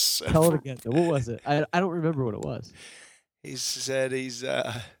 So Tell it again. What was it? I don't remember what it was. he said he's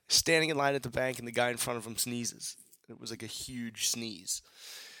standing in line at the bank, and the guy in front of him sneezes. It was like a huge sneeze.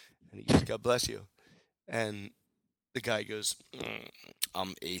 And he goes, God bless you. And the guy goes,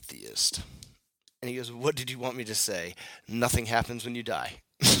 I'm atheist. And he goes, what did you want me to say? Nothing happens when you die.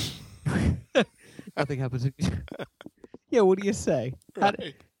 Nothing happens. Yeah, what do you say?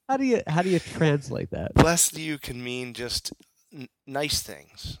 Right. How do you translate that? Bless you can mean just nice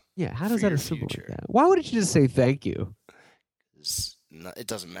things. Yeah, how for does that your assimilate future. that? Why wouldn't you just say thank you? It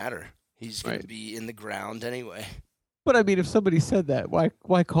doesn't matter. He's going to be in the ground anyway. But I mean, if somebody said that,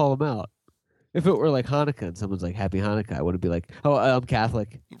 why call them out? If it were like Hanukkah and someone's like Happy Hanukkah, I wouldn't be like, oh, I'm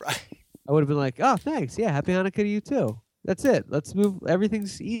Catholic. Right. I would have been like, oh, thanks. Yeah, Happy Hanukkah to you too. That's it. Let's move.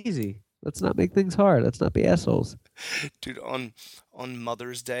 Everything's easy. Let's not make things hard. Let's not be assholes. Dude, on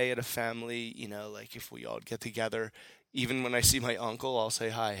Mother's Day at a family, like if we all get together, even when I see my uncle, I'll say,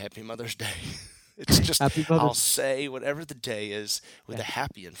 hi, Happy Mother's Day. It's just, I'll say whatever the day is with a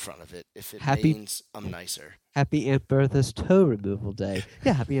happy in front of it if it means I'm nicer. Happy Aunt Bertha's toe removal day.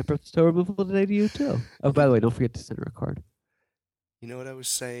 Yeah, happy Aunt Bertha's toe removal day to you too. Oh, by the way, don't forget to send her a card. You know what I was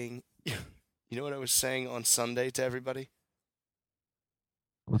saying? You know what I was saying on Sunday to everybody?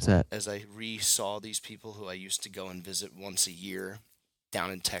 What's that? As I re-saw these people who I used to go and visit once a year down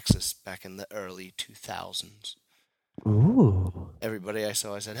in Texas back in the early 2000s. Ooh. Everybody I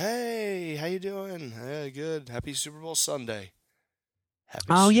saw, I said, hey, how you doing? Hey, good. Happy Super Bowl Sunday. Happy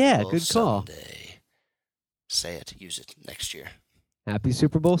Super Bowl good call. Sunday. Say it. Use it next year. Happy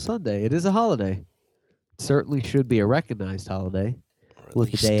Super Bowl Sunday. It is a holiday. It certainly should be a recognized holiday,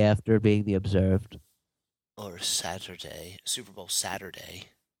 with the day after being the observed. Or Saturday. Super Bowl Saturday.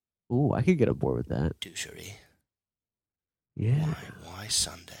 Ooh, I could get on board with that. Douchery. Yeah. Why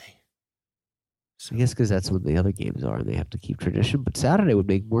Sunday? I guess because that's when the other games are and they have to keep tradition, but Saturday would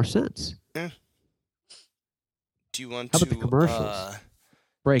make more sense. Do you want How to... about the commercials?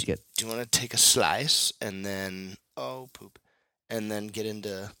 Break it. Do you want to take a slice and then... Oh, poop. And then get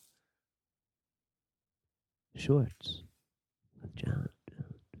into... Shorts with John.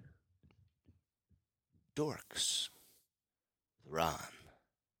 Dorks. Ron.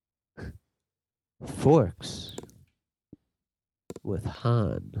 Forks with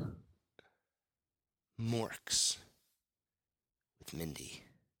Han. Morks with Mindy.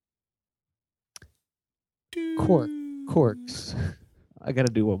 Corks. I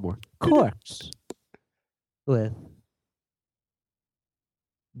gotta do one more. Corks with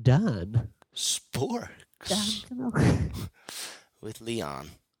Don. Sporks with Leon.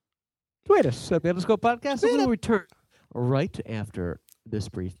 Wait a second. Let's go podcast. We'll return right after this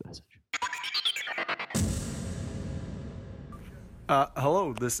brief message.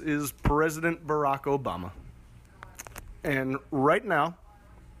 Hello, this is President Barack Obama. And right now,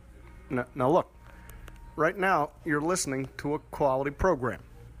 look, right now you're listening to a quality program,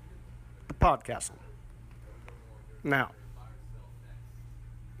 the podcast. Now,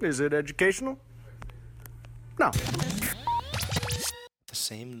 is it educational? No. The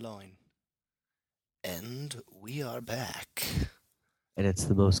same line. And we are back. And it's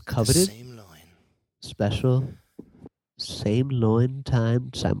the most coveted, same line. Special, same loin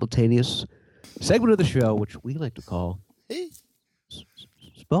time, simultaneous segment of the show, which we like to call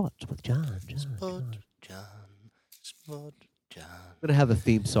Sports with Jon. Sport Jon. I'm going to have a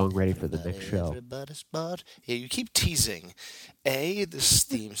theme song ready for the next show. Everybody sport. Yeah, you keep teasing. A, this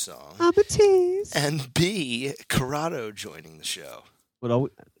theme song. I'm a tease. And B, Corrado joining the show.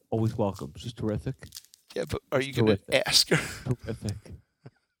 But always welcome. She's terrific. Yeah, but are you going to ask her?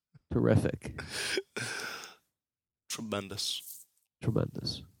 Terrific. Tremendous.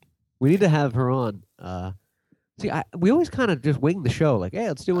 We need to have her on. We always kind of just wing the show, like, hey,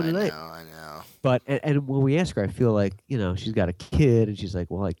 let's do one tonight. I know. But and when we ask her, I feel like she's got a kid, and she's like,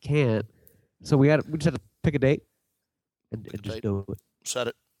 well, I can't. So we just have to pick a date and just do it. Said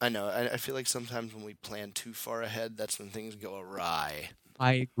it. I know. I feel like sometimes when we plan too far ahead, that's when things go awry.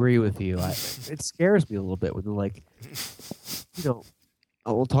 I agree with you. It scares me a little bit when they're like,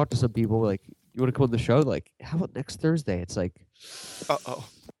 we'll talk to some people like, you want to come on the show? Like, how about next Thursday? It's like, uh-oh.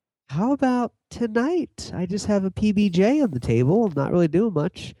 How about tonight? I just have a PBJ on the table. I'm not really doing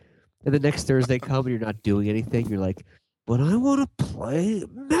much. And the next Thursday comes and you're not doing anything. You're like, but I want to play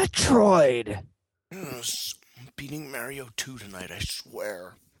Metroid. Yes, I'm beating Mario 2 tonight, I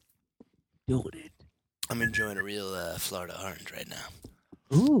swear. Doing it. I'm enjoying a real Florida orange right now.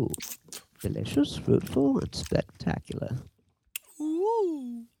 Ooh, delicious, fruitful, and spectacular.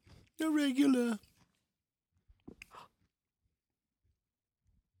 Ooh, irregular.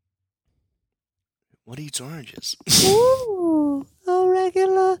 What eats oranges? Ooh, a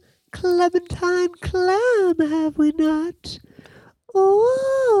regular Clementine clam, have we not?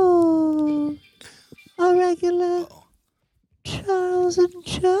 Ooh, a regular Charles and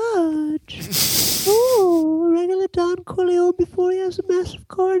Judge. Ooh, a regular Don Corleone before he has a massive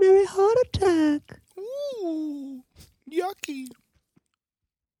coronary heart attack. Ooh, yucky.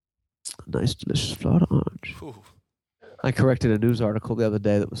 Nice, delicious Florida orange. Ooh. I corrected a news article the other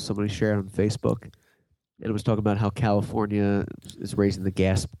day that was somebody shared on Facebook, and it was talking about how California is raising the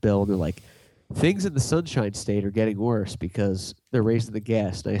gas bill. And they're like, things in the Sunshine State are getting worse because they're raising the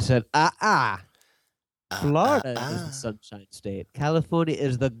gas. And I said, Florida is the Sunshine State. California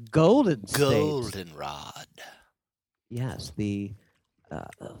is the Golden State. Goldenrod. Yes, the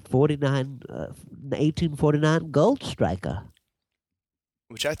 1849 Gold Striker.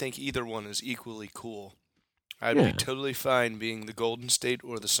 Which I think either one is equally cool. I'd be totally fine being the Golden State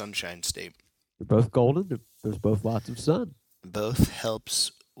or the Sunshine State. They're both golden. There's both lots of sun. Both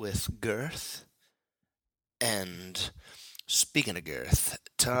helps with girth. And speaking of girth,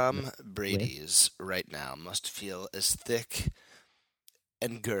 Tom Brady's right now must feel as thick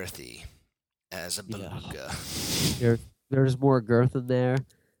and girthy as a beluga. There's more girth in there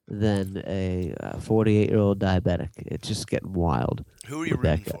than a 48-year-old diabetic. It's just getting wild. Who are you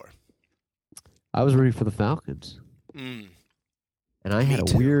rooting for? I was rooting for the Falcons. And I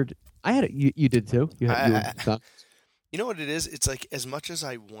had a weird... You did too? You know what it is? It's like as much as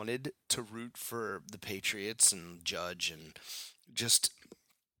I wanted to root for the Patriots and Judge and just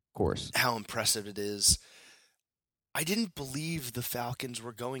of course how impressive it is, I didn't believe the Falcons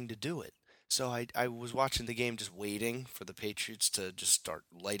were going to do it. So I was watching the game just waiting for the Patriots to just start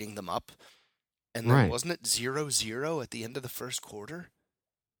lighting them up. And then wasn't it 0-0 at the end of the first quarter?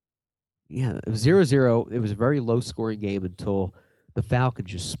 Yeah, it was 0-0. It was a very low-scoring game until the Falcons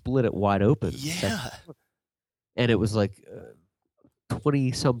just split it wide open. Yeah. And it was like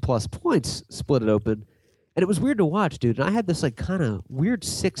 20-some plus points split it open. And it was weird to watch, dude. And I had this like kind of weird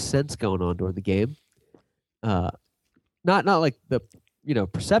sixth sense going on during the game. Not like the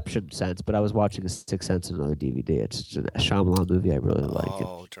perception sense, but I was watching a Sixth Sense on another DVD. It's just a Shyamalan movie I really like.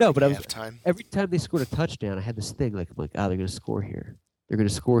 No, but every time they scored a touchdown, I had this thing like they're going to score here. They're going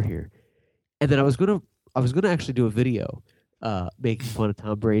to score here. And then I was gonna actually do a video making fun of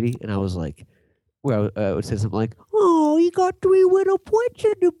Tom Brady, and I was like, where I would say something like, "Oh, you got 3 winning points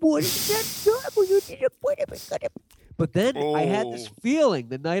in the board. That's terrible. You did a point. But then I had this feeling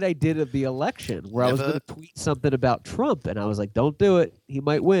the night I did of the election where I was going to tweet something about Trump, and I was like, "Don't do it. He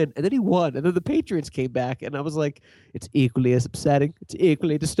might win." And then he won, and then the Patriots came back, and I was like, "It's equally as upsetting. It's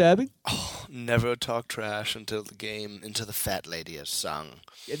equally disturbing." Oh, never talk trash until the fat lady has sung.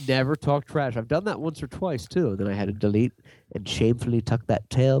 Never talk trash. I've done that once or twice too. Then I had to delete and shamefully tuck that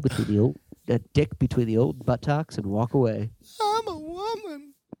tail between that dick between the old buttocks and walk away. I'm a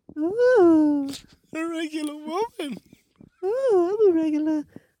woman. Ooh. A regular woman. Ooh, I'm a regular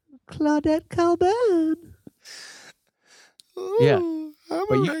Claudette Colbert. Ooh, yeah. I'm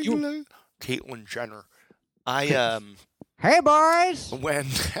a regular Caitlyn Jenner. Hey boys. When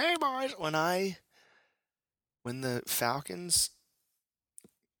the Falcons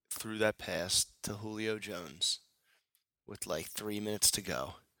threw that pass to Julio Jones with like 3 minutes to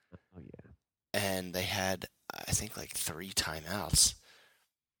go. Oh yeah. And they had, I think, like 3 timeouts.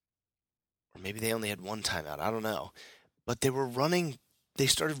 Or maybe they only had 1 timeout. I don't know. But they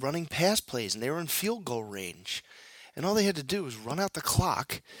started running pass plays, and they were in field goal range. And all they had to do was run out the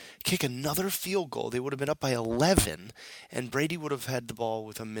clock, kick another field goal. They would have been up by 11, and Brady would have had the ball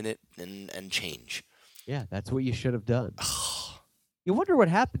with a minute and change. Yeah, that's what you should have done. You wonder what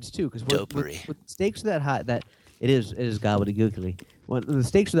happens, too, because when stakes are that high, that it is gobbledygookly. When the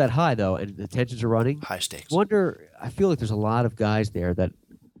stakes are that high, though, and the tensions are running, high stakes. I feel like there's a lot of guys there that,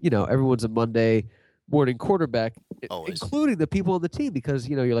 everyone's a Monday morning quarterback, including the people on the team, because,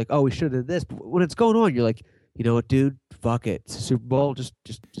 you're like, oh, we should have done this. But when it's going on, you're like, you know what, dude? Fuck it. It's a Super Bowl. Just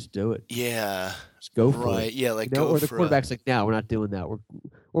do it. Yeah. Just go for it. Right. Yeah, like go or the quarterback's like, no, we're not doing that. Or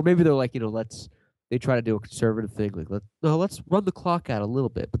maybe they're like, they try to do a conservative thing. Like, let's run the clock out a little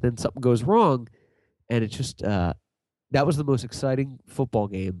bit. But then something goes wrong, and it's just that was the most exciting football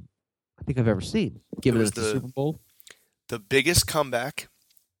game I think I've ever seen, given it's the Super Bowl. The biggest comeback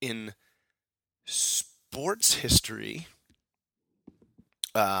in sports history.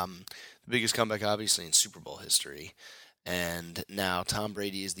 The biggest comeback, obviously, in Super Bowl history. And now Tom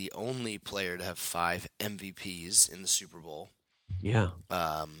Brady is the only player to have 5 MVPs in the Super Bowl. Yeah.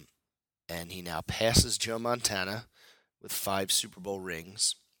 And he now passes Joe Montana with 5 Super Bowl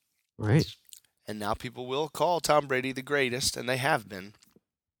rings. Right. And now people will call Tom Brady the greatest, and they have been.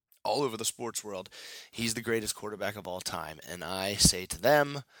 all over the sports world, he's the greatest quarterback of all time. And I say to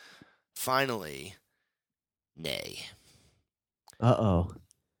them, finally, nay. Uh-oh.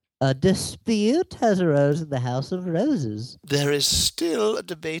 A dispute has arose in the House of Roses. There is still a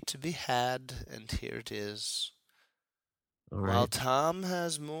debate to be had, and here it is. All While right. Tom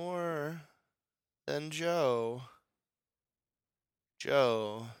has more than Joe,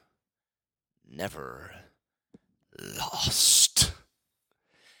 Joe never lost.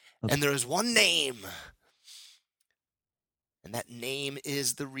 And there is one name, and that name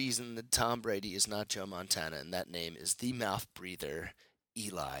is the reason that Tom Brady is not Joe Montana, and that name is the mouth breather,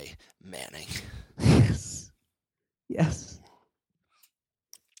 Eli Manning. Yes. Yes.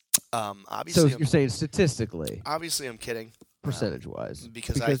 Obviously, So you're saying statistically, obviously, I'm kidding. percentage-wise,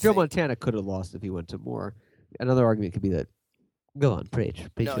 because I Joe think- Montana could have lost if he went to more. Another argument could be that. Go on, preach.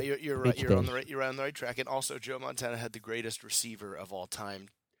 No, it. you're right. Preach You're on it. the right. You're on the right track. And also, Joe Montana had the greatest receiver of all time.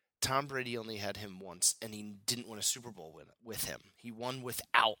 Tom Brady only had him once, and he didn't win a Super Bowl with him. He won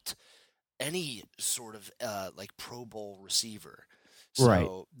without any sort of like Pro Bowl receiver. So Right.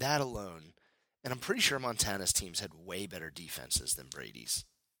 that alone, and I'm pretty sure Montana's teams had way better defenses than Brady's.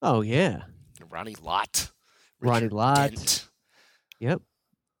 Oh yeah. Ronnie Lott, Ronnie Richard Lott. Dent, Yep.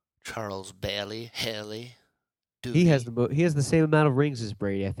 Charles Bailey, Haley. He has the same amount of rings as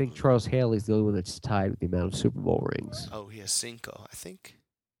Brady. I think Charles Haley's the only one that's tied with the amount of Super Bowl rings. Oh, he has cinco, I think.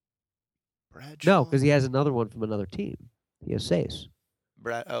 Bradshaw? No, because he has another one from another team. He has seis.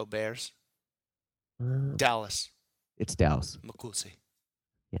 Bears. Uh, Dallas. it's Dallas. Makusi.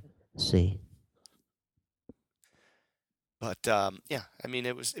 See. But yeah, I mean,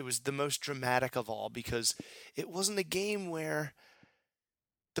 it was the most dramatic of all because it wasn't a game where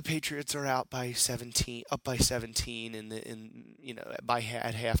the Patriots are up by 17 at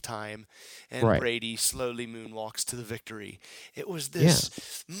halftime, and Right. Brady slowly moonwalks to the victory. It was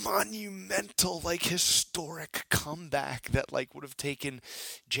this monumental, like historic comeback that like would have taken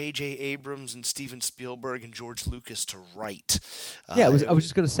J.J. Abrams and Steven Spielberg and George Lucas to write. Yeah, it was. I was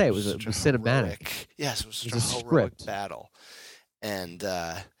just gonna say it was such a cinematic. heroic- yes, it was such It was a a heroic script. battle, and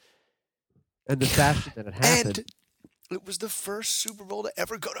And the fashion that it happened. and it was the first Super Bowl to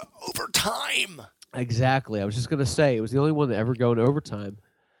ever go to overtime. Exactly. I was just gonna say it was the only one to ever go into overtime.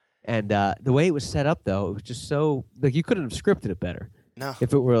 And the way it was set up, though, it was just so like you couldn't have scripted it better. No,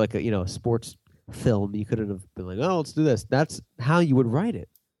 If it were like a sports film, you couldn't have been like, oh, let's do this. That's how you would write it.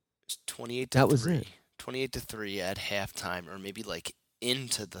 it's 28 to That was 3. it. 28 to 3 at halftime, or maybe like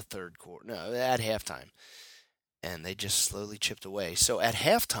into the third quarter. No, at halftime, and they just slowly chipped away. So at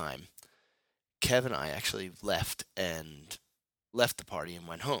halftime, Kev and I actually left the party and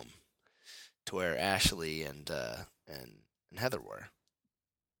went home to where Ashley and Heather were.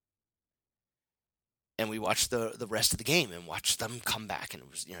 And we watched the rest of the game and watched them come back, and it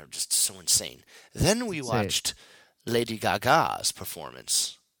was just so insane. Then we Insane. watched Lady Gaga's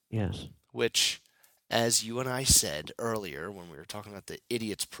performance, Yes. which, as you and I said earlier when we were talking about the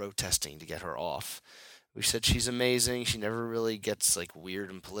idiots protesting to get her off, we said she's amazing. She never really gets like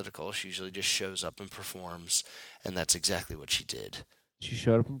weird and political. She usually just shows up and performs, and that's exactly what she did. She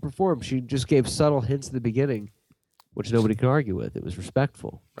showed up and performed. She just gave subtle hints at the beginning, which nobody could argue with. It was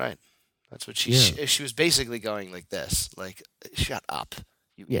respectful. Right. That's what she Yeah. she was basically going like this, like, shut up,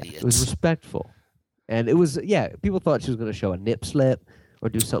 you Yeah, idiots. it was respectful. And it was, people thought she was going to show a nip slip or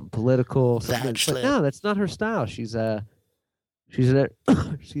do something political. Something. That It's like, slip. no, that's not her style. She's an she's an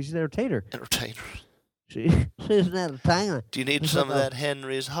entertainer. Entertainer. She's an entertainer. Do you need some of that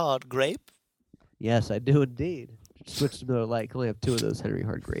Henry's hard grape? Yes, I do indeed. Switch to Miller Lite. Can only have 2 of those Henry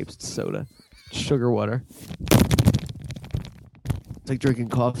Hard grapes. It's soda, sugar water. It's like drinking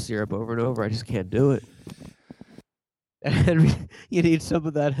cough syrup over and over. I just can't do it. Henry, you need some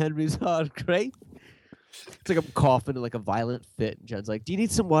of that Henry's Hard grape. It's like I'm coughing in like a violent fit. And Jen's like, "Do you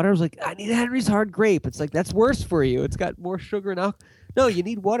need some water?" I was like, "I need Henry's Hard grape." It's like that's worse for you. It's got more sugar and alcohol. No, you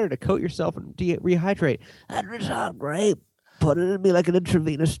need water to coat yourself and rehydrate. Henry's Hard grape. Put it in me like an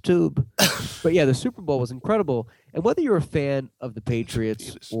intravenous tube. But yeah, the Super Bowl was incredible. And whether you're a fan of the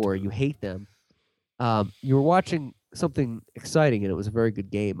Patriots or you hate them, you were watching something exciting, and it was a very good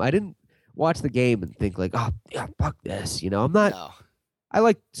game. I didn't watch the game and think like, "Oh, yeah, fuck this." I'm not. No. I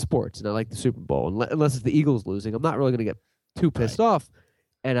like sports and I like the Super Bowl, unless it's the Eagles losing. I'm not really going to get too pissed off.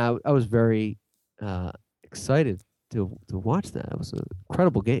 And I was very excited to watch that. It was an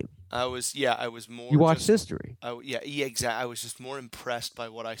incredible game. I was more. You watched just, history. yeah, exactly. I was just more impressed by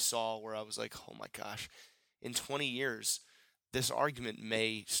what I saw, where I was like, oh my gosh, in 20 years, this argument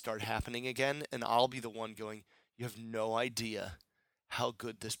may start happening again, and I'll be the one going, you have no idea how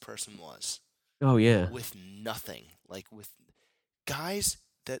good this person was. Oh, yeah. With nothing. Like, with guys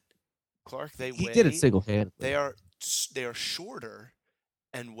that Clark. He did it single-handedly. They are shorter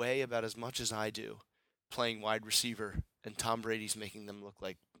and weigh about as much as I do, playing wide receiver, and Tom Brady's making them look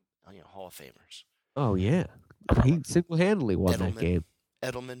like Hall of Famers. Oh yeah, he single-handedly won that game.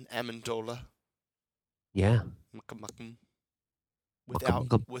 Edelman, Amendola. Yeah. Without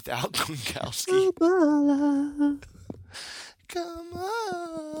Gronkowski.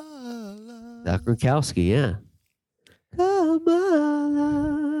 Kamala. Without Gronkowski, yeah.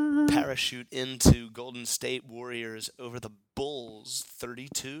 Kamala. Parachute into Golden State Warriors over the Bulls,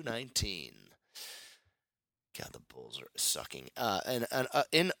 32-19. God, the Bulls are sucking. And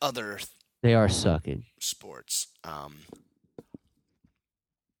in other they are sucking sports.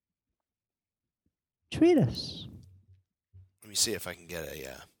 Treat us. Let me see if I can get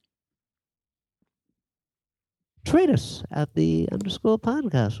a. Tweet us at the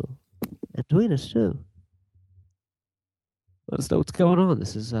 _podcastle. And tweet us too. Let us know what's going on.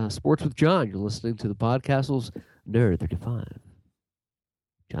 This is Sports with Jon. You're listening to the Podcastle's NERD35.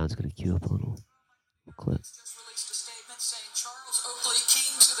 John's going to cue up a little clip. Just released a statement saying Charles Oakley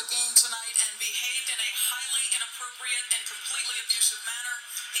came to the game tonight and behaved in a highly inappropriate and completely abusive manner.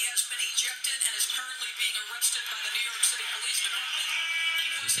 He has been ejected and is currently being arrested by the New York City Police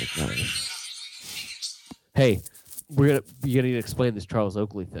Department. Hey, you're gonna need to explain this Charles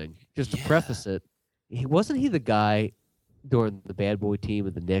Oakley thing. Just to preface it, wasn't he the guy during the bad boy team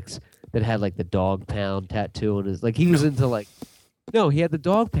of the Knicks that had like the dog pound tattoo on his he was into like. No, he had the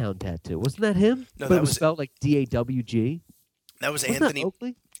dog pound tattoo. Wasn't that him? No, but that it was spelled like DAWG. That was Wasn't Anthony that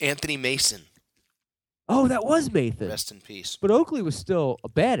Oakley? Anthony Mason. Oh, that was Mason. Rest in peace. But Oakley was still a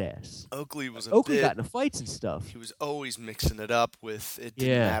badass. Oakley was got into fights and stuff. He was always mixing it up with it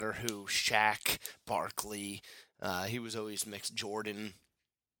didn't matter who. Shaq, Barkley. He was always mixed. Jordan.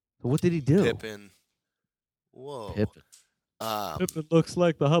 What did he do? Pippen. Whoa. Pippen. Pippen looks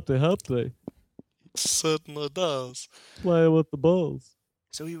like the Humpty Humpty. Certainly does. Playing with the Bulls.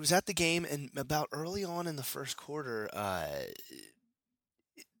 So he was at the game, and about early on in the first quarter,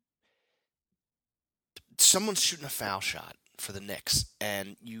 someone's shooting a foul shot for the Knicks,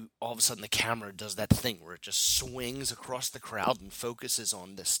 and all of a sudden the camera does that thing where it just swings across the crowd and focuses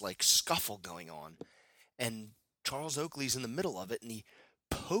on this scuffle going on, and Charles Oakley's in the middle of it, and he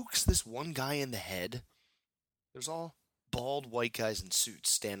pokes this one guy in the head. There's all bald white guys in suits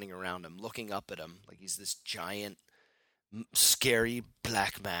standing around him, looking up at him like he's this giant, scary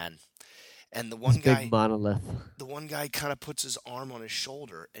black man. And the one guy, big monolith. The one guy kind of puts his arm on his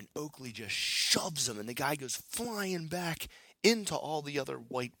shoulder, and Oakley just shoves him, and the guy goes flying back into all the other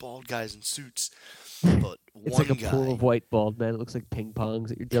white bald guys in suits. But it's one like a guy, pool of white bald men. It looks like ping pongs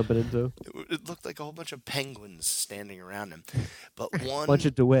that you're jumping into. It looked like a whole bunch of penguins standing around him. But one bunch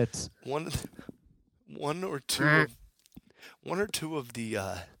of DeWitts. One or two of the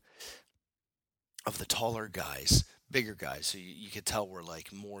taller guys, bigger guys, so you could tell were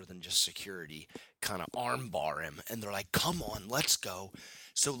more than just security, kind of armbar him, and they're like, "Come on, let's go."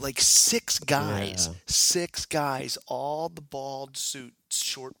 So six guys, all the bald suit,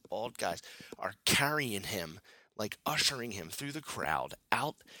 short bald guys, are carrying him, ushering him through the crowd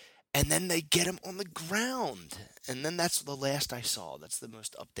out, and then they get him on the ground, and then that's the last I saw. That's the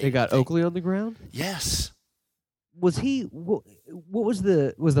most updated. They got thing. Oakley on the ground. Yes. Was he? What was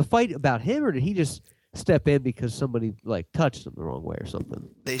the fight about him, or did he just step in because somebody touched him the wrong way or something?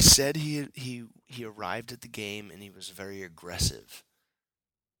 They said he arrived at the game and he was very aggressive.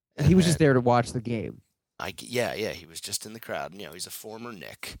 And he was just there to watch the game. He was just in the crowd. He's a former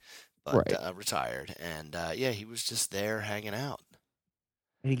Knick, but retired, and he was just there hanging out.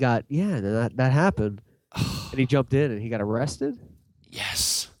 And he got that happened, and he jumped in and he got arrested.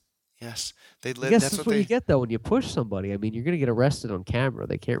 Yes. I guess that's what you get though when you push somebody. I mean, you're gonna get arrested on camera.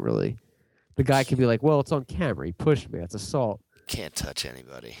 They can't really. The guy can be like, "Well, it's on camera. He pushed me. That's assault." Can't touch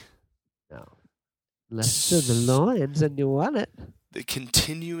anybody. No. Unless it's to the lines and you want it. The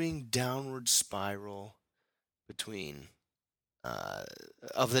continuing downward spiral between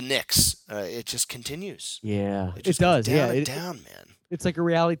of the Knicks, it just continues. Yeah, it does. Down down, man. It's like a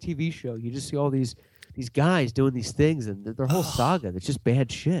reality TV show. You just see all these guys doing these things, and their whole saga. It's just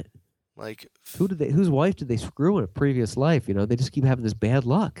bad shit. Whose wife did they screw in a previous life? They just keep having this bad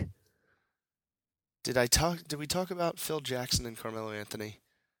luck. Did we talk about Phil Jackson and Carmelo Anthony?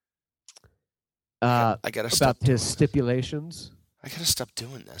 I gotta stop about his stipulations. I gotta stop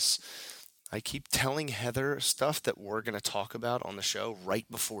doing this. I keep telling Heather stuff that we're gonna talk about on the show right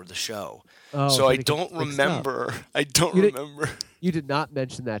before the show. So I don't remember. Remember. You did not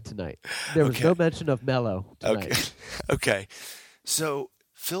mention that tonight. There was no mention of Melo tonight. Okay. So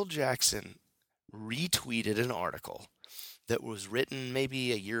Phil Jackson retweeted an article that was written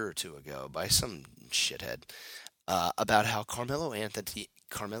maybe a year or two ago by some shithead about how Carmelo Anthony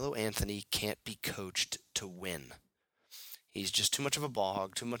can't be coached to win. He's just too much of a ball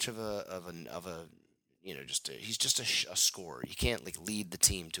hog, too much of a he's just a scorer. You can't lead the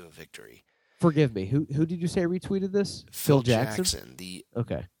team to a victory. Forgive me. Who did you say retweeted this? Phil Jackson, the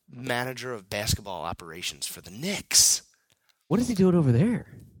okay manager of basketball operations for the Knicks. What is he doing over there?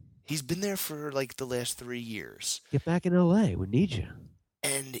 He's been there for the last 3 years. Get back in L.A. We need you.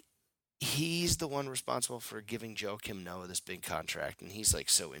 And he's the one responsible for giving Joakim Noah this big contract, and he's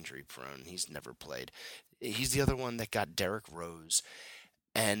so injury prone. He's never played. He's the other one that got Derrick Rose,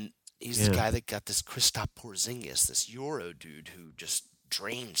 and he's the guy that got this Kristaps Porzingis, this Euro dude who just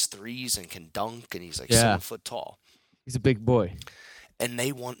drains threes and can dunk, and he's 7 foot tall. He's a big boy. And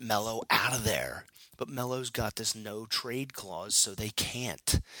they want Melo out of there. But Melo's got this no trade clause, so they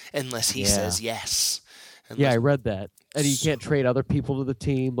can't unless he says yes. I read that. And you can't trade other people to the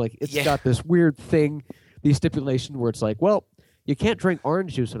team. It's got this weird thing, the stipulation where it's well, you can't drink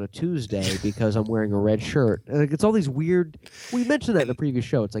orange juice on a Tuesday because I'm wearing a red shirt. And it's all these weird. We mentioned that in the previous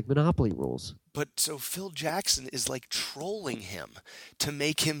show. It's like Monopoly rules. But so Phil Jackson is trolling him to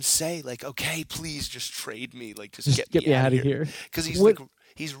make him say okay, please just trade me, just get me out of here. Because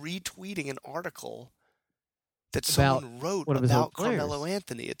he's retweeting an article that someone wrote about Carmelo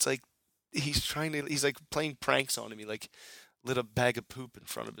Anthony. It's he's playing pranks on him. He lit a bag of poop in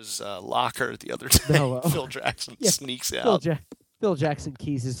front of his locker the other day. Phil Jackson sneaks out. Phil Jackson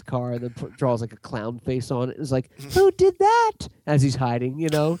keys his car and then draws a clown face on it. It's who did that? As he's hiding,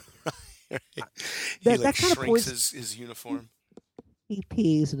 Right. That he shrinks points, his uniform. He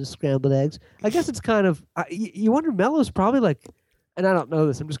pees in his scrambled eggs. I guess it's kind of you wonder. Melo's probably and I don't know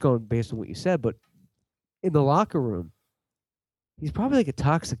this. I'm just going based on what you said, but in the locker room, he's probably a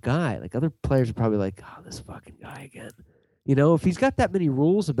toxic guy. Other players are probably oh, this fucking guy again. If he's got that many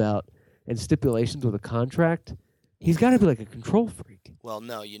rules about and stipulations with a contract, he's got to be a control freak. Well,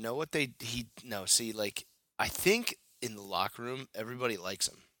 no, you know what I think in the locker room everybody likes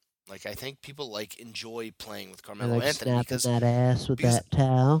him. I think people enjoy playing with Carmelo Anthony because that ass with that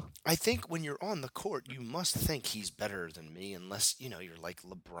towel. I think when you're on the court, you must think he's better than me, unless you're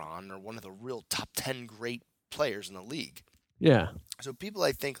LeBron or one of the real top 10 great players in the league. Yeah. So people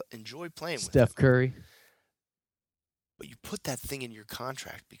I think enjoy playing with Steph Curry. But you put that thing in your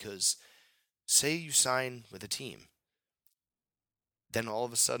contract because, say you sign with a team, then all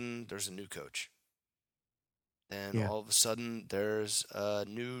of a sudden there's a new coach. Then all of a sudden there's a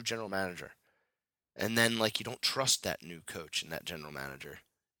new general manager. And then you don't trust that new coach and that general manager.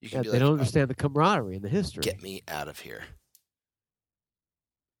 You can be they don't understand the camaraderie and the history. Get me out of here.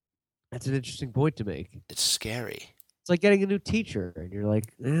 That's an interesting point to make. It's scary. It's like getting a new teacher and you're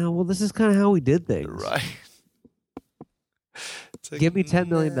well, this is kind of how we did things. Right. Give me $10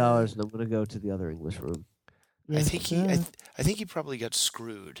 million and I'm going to go to the other English room. Yes, I think he probably got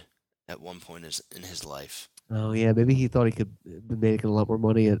screwed at one point in his life. Oh, yeah. Maybe he thought he could be making a lot more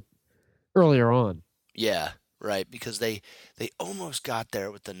money earlier on. Yeah, right. Because they almost got there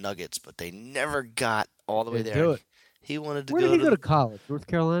with the Nuggets, but they never got all the way there. Do it. He wanted to Where did he go to college? North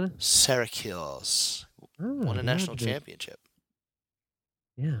Carolina? Syracuse. Won a national championship.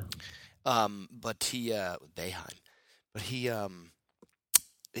 Yeah. But he with Boeheim. But he and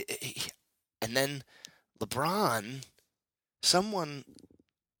then LeBron,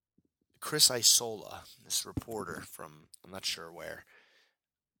 Chris Isola, this reporter from I'm not sure where,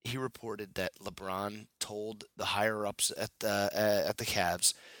 he reported that LeBron told the higher ups at the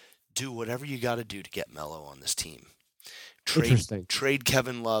Cavs, do whatever you got to do to get Melo on this team. Trade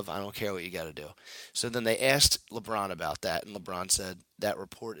Kevin Love. I don't care what you got to do. So then they asked LeBron about that, and LeBron said that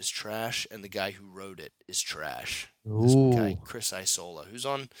report is trash, and the guy who wrote it is trash. Ooh. This guy, Chris Isola, who's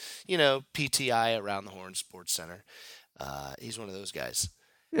on, PTI Around the Horn Sports Center. He's one of those guys.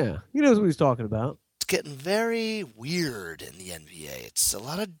 Yeah, he knows what he's talking about. It's getting very weird in the NBA. It's a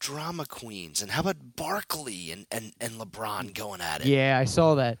lot of drama queens. And how about Barkley and LeBron going at it? Yeah, I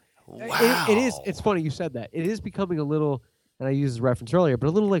saw that. Wow. It is. It's funny you said that. It is becoming a little, and I used this reference earlier, but a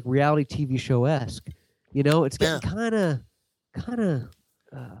little like reality TV show-esque. It's getting kind of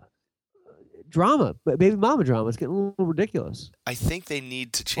drama, but baby mama drama. It's getting a little ridiculous. I think they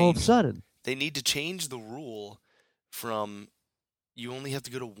need to change. All of a sudden. They need to change the rule from you only have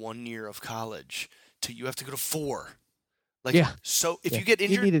to go to 1 year of college to you have to go to 4. So if you get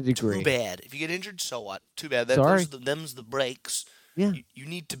injured, you need a degree. Too bad. If you get injured, so what? Too bad. Sorry. Them's the breaks. Yeah. You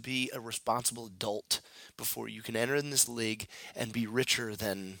need to be a responsible adult before you can enter in this league and be richer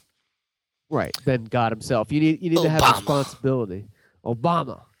than than God himself. You need to have responsibility.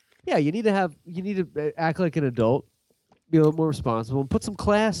 Obama. Yeah, you need to act like an adult. be a little more responsible and put some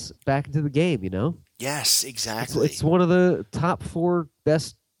class back into the game. Yes, exactly. It's one of the top 4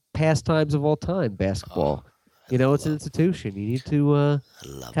 best pastimes of all time. Basketball. It's an institution. You need to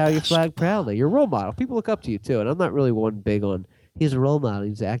carry your flag proudly. You're a role model. People look up to you too. And I'm not really one big on he's a role model. He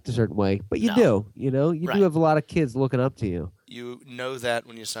needs to act a certain way, but you do. You Right. do have a lot of kids looking up to you. You know that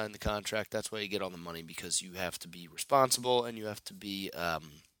when you sign the contract, that's why you get all the money, because you have to be responsible and you have to be a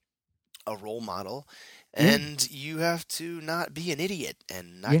role model, and you have to not be an idiot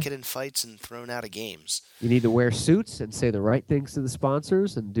and not get in fights and thrown out of games. You need to wear suits and say the right things to the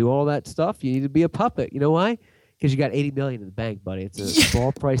sponsors and do all that stuff. You need to be a puppet. You know why? Because you got $80 million in the bank, buddy. It's a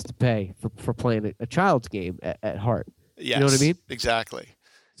small price to pay for playing a child's game at heart. Yes, you know what I mean? Exactly.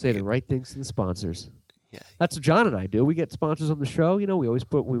 Say the right things to the sponsors. Yeah. That's what John and I do. We get sponsors on the show. We always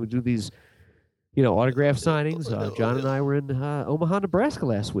we would do these, autograph signings. John and I were in Omaha, Nebraska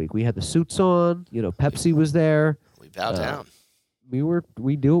last week. We had the suits on. Pepsi was there. We bow down.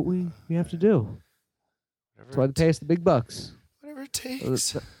 We do what we have to do. That's why they pay us the big bucks. Whatever it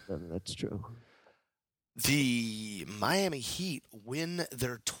takes. That's true. The Miami Heat win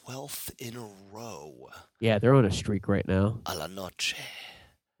their 12th in a row. Yeah, they're on a streak right now. A la noche.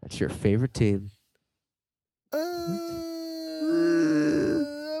 That's your favorite team. Do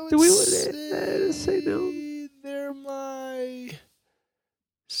we say no? They're my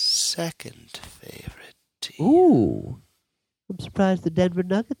second favorite team. Ooh. I'm surprised the Denver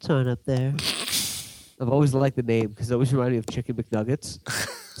Nuggets aren't up there. I've always liked the name because it always reminded me of Chicken McNuggets.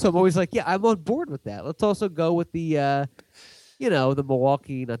 So I'm always like, yeah, I'm on board with that. Let's also go with the, the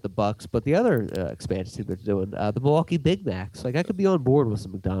Milwaukee, not the Bucks, but the other expansion team they're doing, the Milwaukee Big Macs. Like, I could be on board with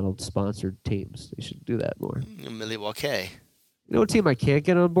some McDonald's-sponsored teams. They should do that more. Milwaukee. You know what team I can't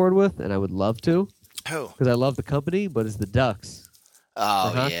get on board with, and I would love to? Who? Because I love the company, but it's the Ducks.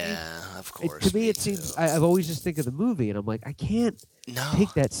 Oh, yeah, of course. To me, it seems, I've always just think of the movie, and I'm like, I can't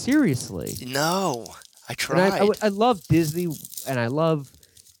take that seriously. No, I tried. I love Disney, and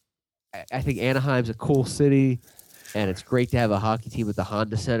I think Anaheim's a cool city, and it's great to have a hockey team with the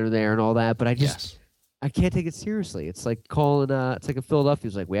Honda Center there and all that, but I can't take it seriously. It's like calling, it's like in Philadelphia,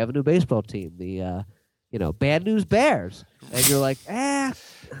 it's like, we have a new baseball team, the, Bad News Bears. And you're like,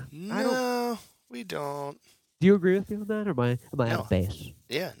 no, we don't. Do you agree with me on that, or am I off base?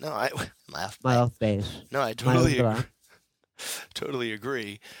 Yeah, no, am I off base? No, I totally agree. Totally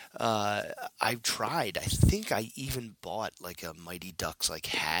agree. I've tried. I think I even bought like a Mighty Ducks like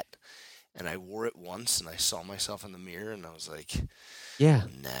hat, and I wore it once, and I saw myself in the mirror, and I was like, yeah,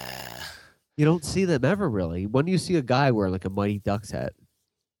 nah. You don't see them ever really. When do you see a guy wear like a Mighty Ducks hat?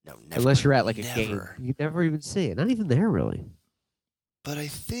 No, never. Unless you're at like a game, you never even see it. Not even there really. But I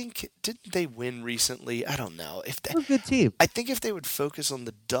think, didn't they win recently? I don't know. They're a good team. I think if they would focus on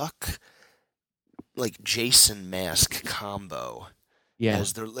the Duck, like Jason mask combo,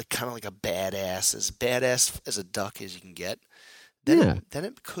 as they're like kind of like a badass, as badass as a Duck as you can get, then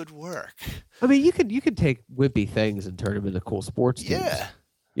it could work. I mean, you could take wimpy things and turn them into cool sports teams.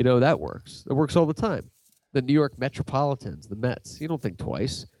 Yeah, that works. It works all the time. The New York Metropolitans, the Mets. You don't think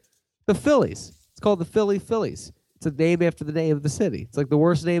twice. The Phillies. It's called the Phillies. It's a name after the name of the city. It's like the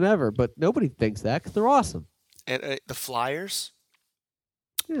worst name ever, but nobody thinks that because they're awesome. And the Flyers?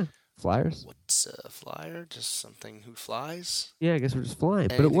 Yeah, Flyers. What's a flyer? Just something who flies? Yeah, I guess we're just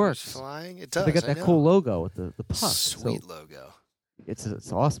flying, Anything but it works. Flying? It does. They got that cool logo with the puck. Sweet logo.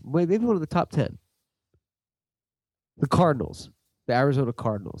 It's awesome. Maybe one of the top 10. The Cardinals. The Arizona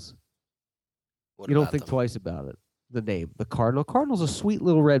Cardinals. You don't think twice about it. The name. The Cardinal. Cardinal's a sweet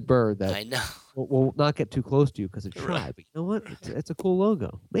little red bird that I know. will not get too close to you because it's shy. Right. But you know what? It's a cool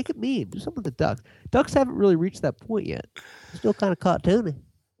logo. Make it mean. Do something with the Ducks. Ducks haven't really reached that point yet. They're still kind of cartoony.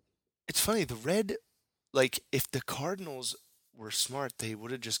 It's funny. The red, like, if the Cardinals were smart, they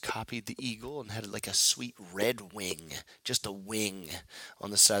would have just copied the eagle and had like a sweet red wing, just a wing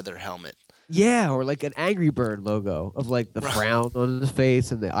on the side of their helmet. Yeah, or like an Angry Bird logo of like the frown on his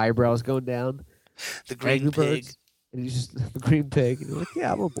face and the eyebrows going down. The green Angry pig. Birds, and he's just the green pig. And you're like,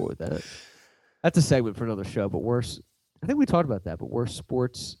 yeah, I'm on board with that. That's a segment for another show, but worse. I think we talked about that, but worst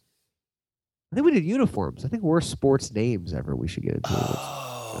sports. I think we did uniforms. I think worst sports names ever we should get into.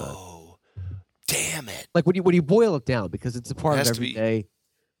 Oh, damn it. Like when you boil it down, because it's a part of everyday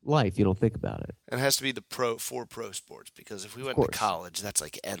life, you don't think about it. And it has to be the pro sports, because if we went to college, that's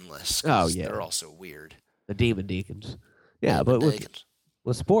like endless. Oh, yeah. They're also weird. The Demon Deacons. Yeah, but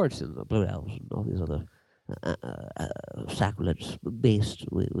with sports and the Blue Devils and all these other sacrilege beasts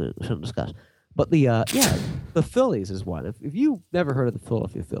we shouldn't discuss. But the Phillies is one. If you've never heard of the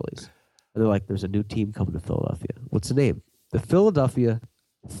Philadelphia Phillies, and they're like, there's a new team coming to Philadelphia. What's the name? The Philadelphia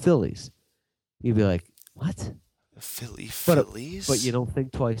Phillies. You'd be like, what? The Phillies. But you don't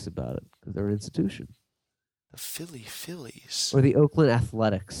think twice about it because they're an institution. The Phillies. Or the Oakland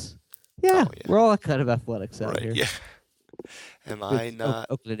Athletics. Yeah, we're all kind of athletics out here. Yeah. Am I not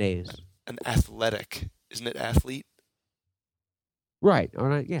Oakland A's? An athletic? Isn't it athlete? Right. All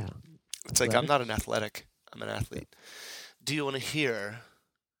right. Yeah. It's like I'm not an athletic. I'm an athlete. Do you want to hear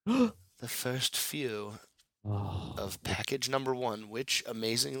the first few of package number 1, which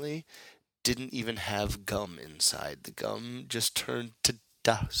amazingly didn't even have gum inside. The gum just turned to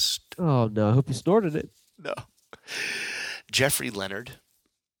dust. Oh no! I hope you snorted it. No. Jeffrey Leonard.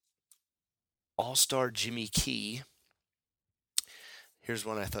 All-Star Jimmy Key. Here's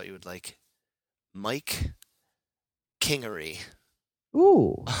one I thought you would like. Mike Kingery.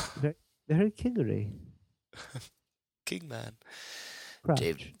 Ooh, very Kingery. Kingman.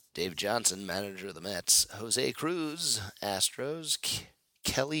 Crouch. Dave Johnson, manager of the Mets. Jose Cruz, Astros.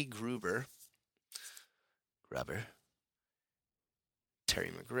 Kelly Grubber.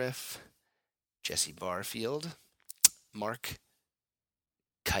 Terry McGriff. Jesse Barfield. Mark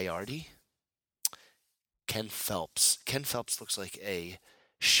Coyote. Ken Phelps. Ken Phelps looks like a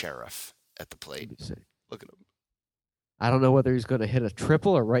sheriff at the plate. Look at him. I don't know whether he's going to hit a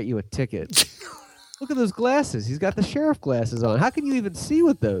triple or write you a ticket. Look at those glasses. He's got the sheriff glasses on. How can you even see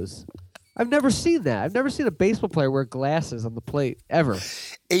with those? I've never seen that. I've never seen a baseball player wear glasses on the plate, ever.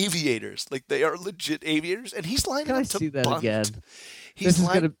 Aviators. Like, they are legit aviators. And he's lining up to see that bunt. again?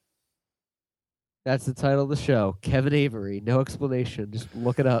 That's the title of the show. Kevin Avery. No explanation. Just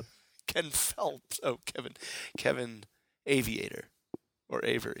look it up. Ken Phelps. Oh, Kevin Aviator. Or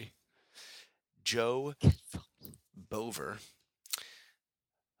Avery. Joe Bover.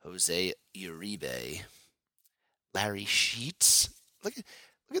 Jose Uribe. Larry Sheets. Look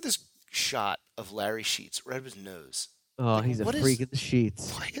at this shot of Larry Sheets right up his nose. Oh, he's a freak in the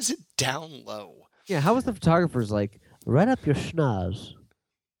sheets. Why is it down low? Yeah, how was the photographer's like, right up your schnoz?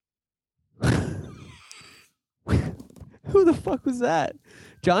 Who the fuck was that?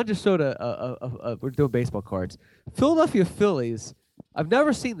 John just showed we're doing baseball cards. Philadelphia Phillies. I've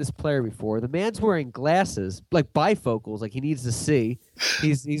never seen this player before. The man's wearing glasses, like bifocals, like he needs to see.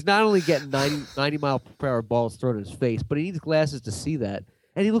 He's not only getting 90 mile per hour balls thrown in his face, but he needs glasses to see that.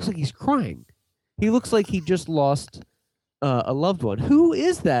 And he looks like he's crying. He looks like he just lost a loved one. Who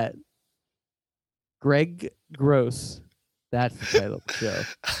is that? Greg Gross. That's the title of the show.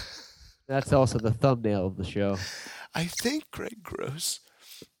 That's also the thumbnail of the show. I think Greg Gross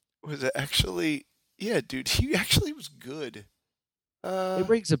was actually, yeah, dude, he actually was good. It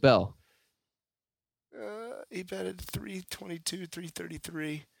rings a bell. He batted 322,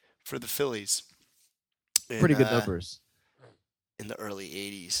 333 for the Phillies. Pretty good numbers. In the early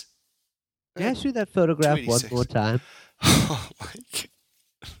 80s. Can I see that photograph one more time? Oh, my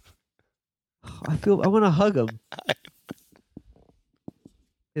God. I want to hug him.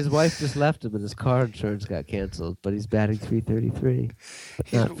 His wife just left him and his car insurance got canceled, but he's batting 333.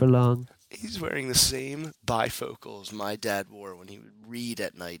 Not for long. He's wearing the same bifocals my dad wore when he would read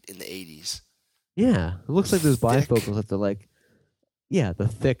at night in the 80s. Yeah. It looks like those bifocals that they're like, yeah, the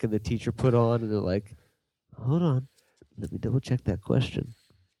thick and the teacher put on, and they're like, hold on, let me double check that question.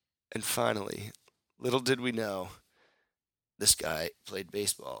 And finally, little did we know, this guy played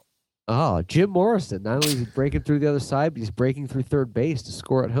baseball. Oh, Jim Morrison. Not only is he breaking through the other side, but he's breaking through third base to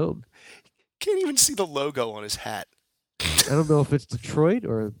score at home. Can't even see the logo on his hat. I don't know if it's Detroit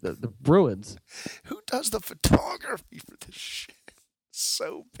or the Bruins. Who does the photography for this shit?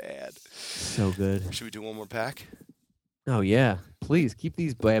 So bad. So good. Should we do one more pack? Oh, yeah. Please, keep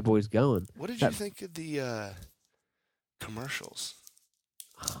these bad boys going. What did you think of the commercials?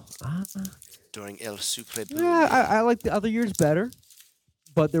 During El Sucre Blue? Yeah, I like the other years better.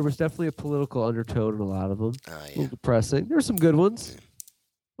 But there was definitely a political undertone in a lot of them. Oh, yeah. A little depressing. There were some good ones. Yeah.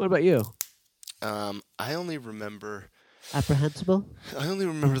 What about you? I only remember... Apprehensible? I only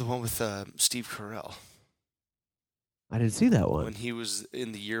remember the one with Steve Carell. I didn't see that one. When he was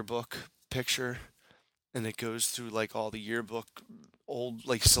in the yearbook picture, and it goes through like all the yearbook old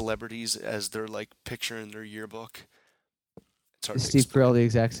like celebrities as their like picture in their yearbook. Is Steve Carell the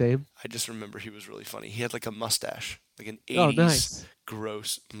exact same? I just remember he was really funny. He had like a mustache, like an 80s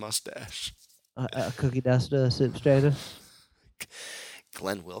gross mustache. A cookie duster, a soup strainer.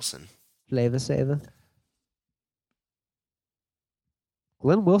 Glenn Wilson. Flavor saver.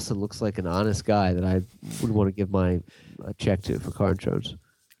 Glenn Wilson looks like an honest guy that I would want to give my check to for car insurance.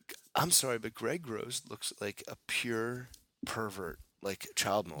 I'm sorry, but Greg Gross looks like a pure pervert, like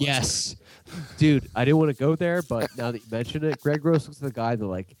child molester. Yes. Dude, I didn't want to go there, but now that you mention it, Greg Gross looks like the guy that,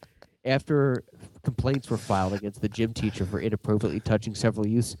 like, after complaints were filed against the gym teacher for inappropriately touching several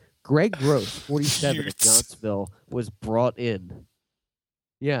youths, Greg Gross, 47 of Utes. Yountsville, was brought in.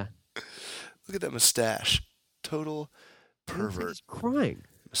 Yeah. Look at that mustache. Total pervert. He's crying.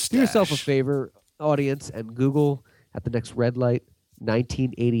 Mustache. Do yourself a favor, audience, and Google at the next red light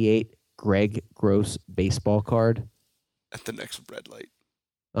 1988 Greg Gross baseball card. At the next red light.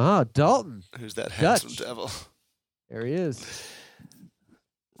 Ah, Dalton. Who's that Dutch. handsome devil? There he is.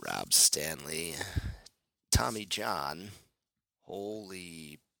 Rob Stanley. Tommy John.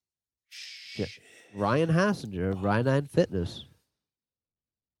 Holy shit. Ryan Hassinger of Rhinine Fitness.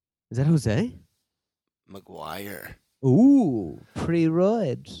 Is that Jose? McGuire. Ooh, pretty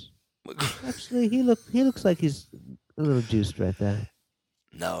roids. Actually, he looks like he's a little juiced right there.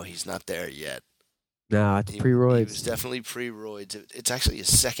 No, he's not there yet. No, it's He pre-roids. was definitely pre-roids. It's actually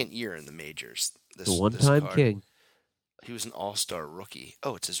his second year in the majors. The this one-time card. king. He was an all-star rookie.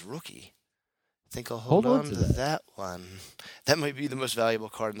 Oh, it's his rookie. I think I'll hold on to that one. That might be the most valuable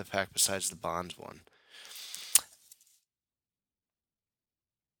card in the pack besides the Bonds one.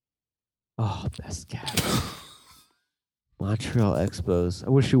 Oh, best cat. Montreal Expos. I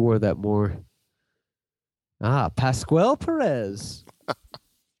wish you wore that more. Ah, Pascual Perez. I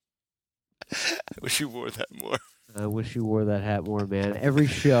wish you wore that more. I wish you wore that hat more, man. Every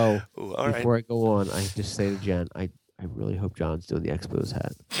show, Ooh, all before right. I go on, I just say to Jen, I really hope John's doing the Expos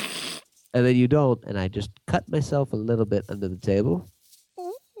hat. And then you don't, and I just cut myself a little bit under the table.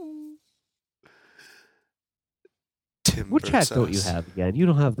 Which hat don't you have again? You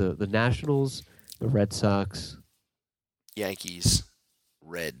don't have the Nationals, the Red Sox. Yankees,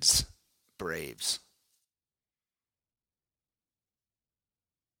 Reds, Braves.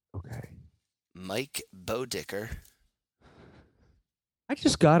 Okay. Mike Bodicker. I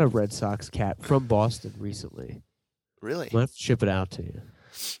just got a Red Sox cap from Boston recently. Really? I'm going to have to ship it out to you.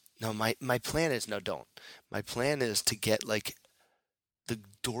 No, my plan is, no, don't. My plan is to get, like, the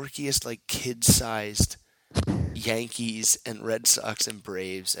dorkiest, like, kid-sized Yankees and Red Sox and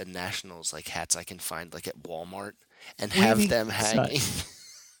Braves and Nationals, like, hats I can find, like, at Walmart and have them hanging.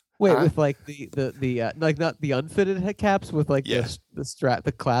 Wait, Huh? with like the like not the unfitted head caps with like the strap,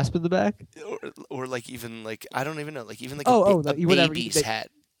 the clasp in the back. Or like even like I don't even know, like even like Oh, a whatever, baby's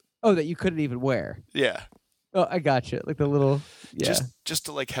hat. Oh, that you couldn't even wear. Yeah. Oh, I got you. Like the little Just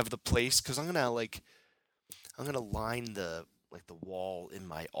to like have the place, because I'm gonna line the wall in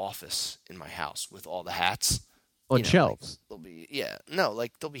my office in my house with all the hats on shelves.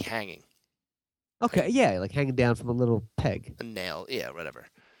 Like they'll be hanging. Okay, yeah, like hanging down from a little peg. A nail, yeah, whatever.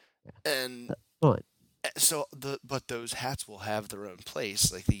 And fine. So but those hats will have their own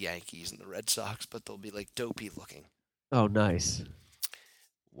place, like the Yankees and the Red Sox, but they'll be like dopey looking. Oh, nice.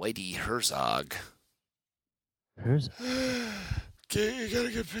 Whitey Herzog. Herzog. Okay, you got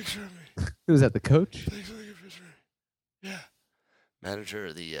a good picture of me. Was that the coach? Thanks for the good picture. Yeah. Manager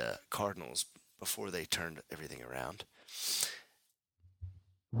of the Cardinals before they turned everything around.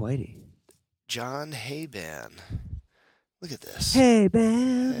 Whitey. John Hayban. Look at this. Hey,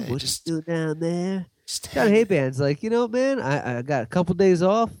 man. Hey, What you doing down there? Just John Hayban's like, man, I got a couple days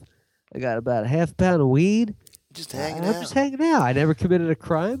off. I got about a half pound of weed. Just hanging I'm out. just hanging out. I never committed a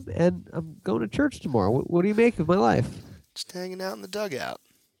crime, and I'm going to church tomorrow. What do you make of my life? Just hanging out in the dugout.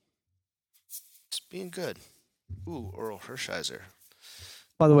 Just being good. Ooh, Earl Hershiser.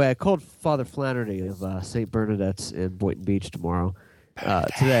 By the way, I called Father Flannery of St. Bernadette's in Boynton Beach tomorrow.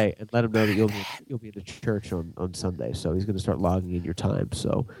 Today, and let him know that you'll be in the church on Sunday. So he's going to start logging in your time.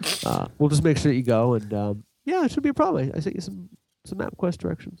 So we'll just make sure that you go, and yeah, it should be a problem. I sent you some MapQuest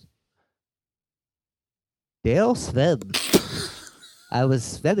directions. Dale Svem. I was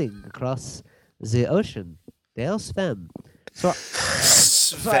swimming across the ocean. Dale Svem. So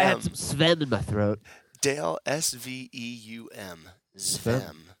I had some Svem in my throat. Dale Sveum.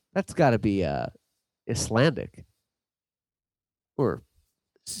 Svem. That's got to be Icelandic or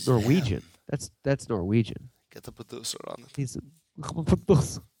Norwegian. That's Norwegian. Get to put those on.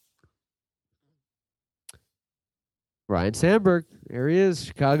 Ryan Sandberg, there he is,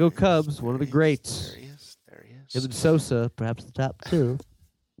 Chicago Cubs, one of the greats. There he is. Him and Sosa, perhaps the top two.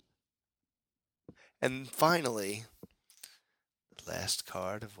 And finally, the last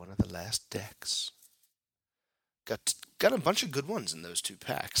card of one of the last decks. Got a bunch of good ones in those two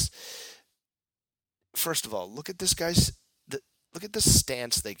packs. First of all, look at this guy's. Look at the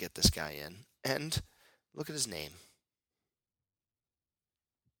stance they get this guy in, and look at his name.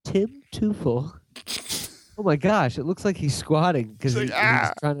 Tim Teufel. Oh my gosh! It looks like he's squatting because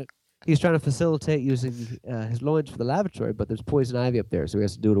he's trying to facilitate using his loins for the lavatory, but there's poison ivy up there, so he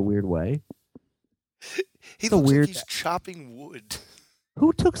has to do it a weird way. He looks like he's chopping wood.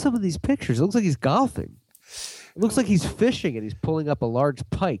 Who took some of these pictures? It looks like he's golfing. It looks like he's fishing and he's pulling up a large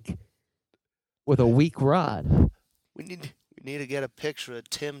pike with a weak rod. We need to get a picture of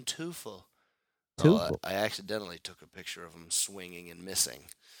Tim Teufel. Teufel? I accidentally took a picture of him swinging and missing.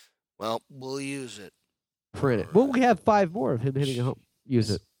 Well, we'll use it. Print it. Well, we have 5 more of him hitting a home. Use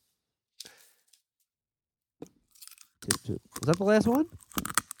it. Was that the last one?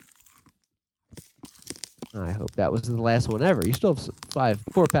 I hope that was the last one ever. You still have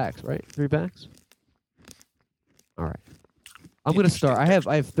 4 packs, right? 3 packs? All right. I'm going to start. I have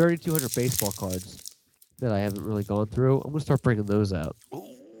 3,200 baseball cards that I haven't really gone through. I'm going to start bringing those out. Ooh.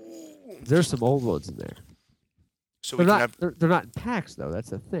 There's some old ones in there. So they're not in packs, though. That's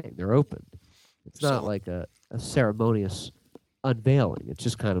the thing. They're open. It's not like a ceremonious unveiling. It's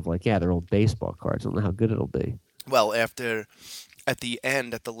just kind of like, yeah, they're old baseball cards. I don't know how good it'll be. Well, at the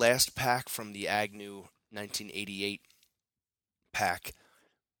last pack from the Agnew 1988 pack,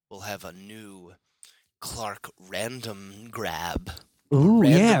 we'll have a new Clark random grab. Ooh,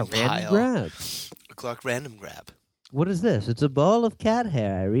 random random grab. A Clark random grab. What is this? It's a ball of cat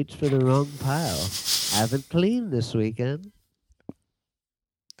hair. I reached for the wrong pile. Haven't cleaned this weekend.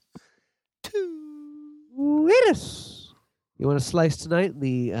 Witness. You want to slice tonight in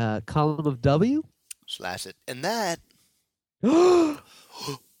the column of W? Slash it. And that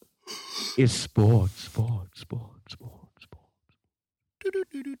is sports. Oh.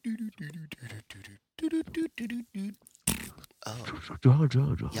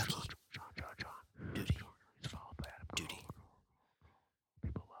 Yucky. Duty.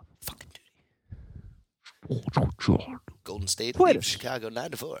 Fucking duty. Golden State leaves Chicago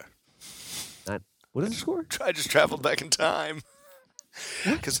 9-4. What is the score? I just traveled back in time.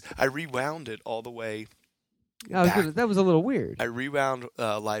 Because I rewound it all the way. That was a little weird. I rewound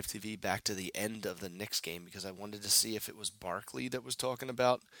live TV back to the end of the Knicks game because I wanted to see if it was Barkley that was talking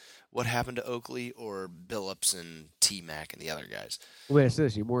about what happened to Oakley or Billups and T-Mac and the other guys. Wait, so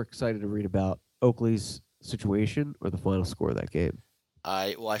you're more excited to read about Oakley's situation or the final score of that game?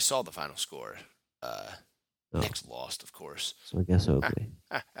 I saw the final score. Knicks lost, of course. So I guess Oakley.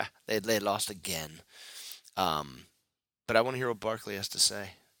 They lost again. But I want to hear what Barkley has to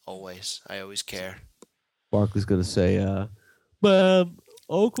say. Always. I always care. Barkley's going to say, man,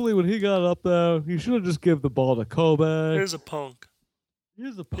 Oakley, when he got up there, he should have just given the ball to Kobe. Here's a punk.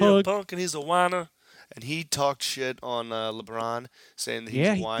 He's a punk, and he's a whiner. And he talked shit on LeBron, saying that he's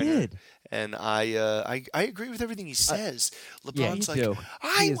a whiner. He did. And I agree with everything he says. LeBron's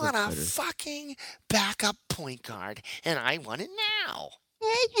I want a fucking backup point guard, and I want it now.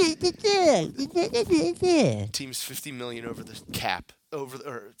 Team's $50 million over the cap, or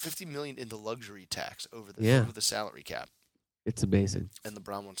 $50 million in the luxury tax over the salary cap. It's amazing. And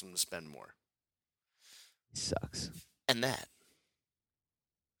LeBron wants him to spend more. He sucks. And that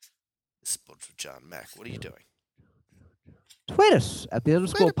is Sports with Jon Mack. What are you doing? Tweet us at the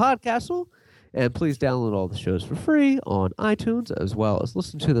 _ Podcastle, and please download all the shows for free on iTunes, as well as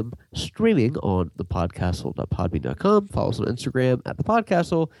listen to them streaming on thepodcastle.podbean.com. Follow us on Instagram at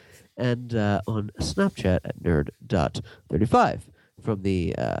thepodcastle, and on Snapchat at NERD35. From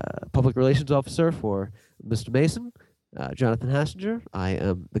the public relations officer for Mr. Mason, Jonathan Hassinger, I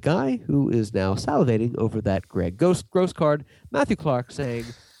am the guy who is now salivating over that Greg Gross card. Matthew Clark saying,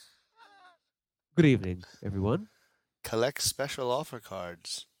 good evening, everyone. Collect special offer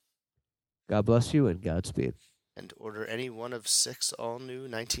cards. God bless you and Godspeed. And order any one of 6 all-new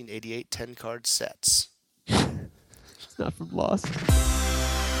 1988 10-card sets. It's not from Lost.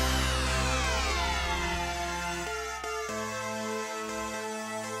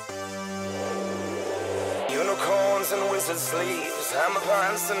 Unicorns and wizard sleeves, hammer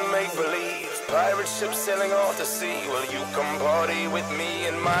pants and make-believe, pirate ships sailing off the sea. Will you come party with me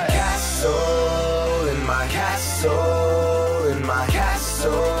in my castle, in my castle, in my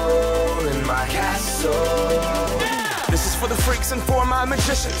castle, in my castle? This is for the freaks and for my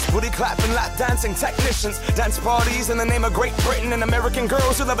magicians, booty clapping, lap dancing technicians, dance parties in the name of Great Britain, and American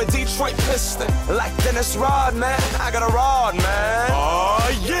girls who love a Detroit Piston. Like Dennis Rodman, I got a rod, man. Oh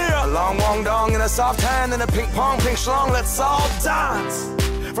yeah! A long wong dong and a soft hand and a ping pong pink schlong. Let's all dance.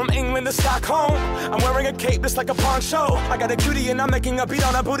 From England to Stockholm, I'm wearing a cape just like a poncho. I got a cutie and I'm making a beat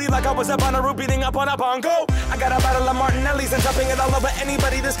on a booty like I was a Bonnaroo beating up on a bongo. I got a bottle of Martinelli's and dumping it all over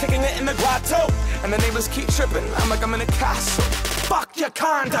anybody that's kicking it in the grotto. And the neighbors keep tripping, I'm like I'm in a castle. Fuck your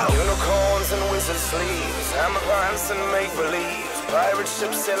condo. Unicorns and wizard sleeves, hammer pants and make-believe, pirate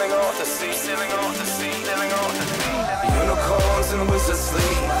ships sailing off the sea, sailing off the sea, sailing off the sea. Unicorns and wizard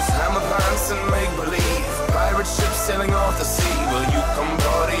sleeves, hammer pants and make-believe, pirate ships sailing off the sea. Will you come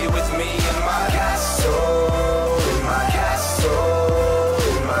party with me in my castle, in my castle,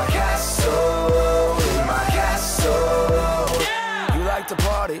 in my castle, in my castle?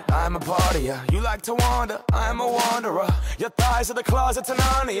 party, I'm a partier. You like to wander, I'm a wanderer. Your thighs are the closet to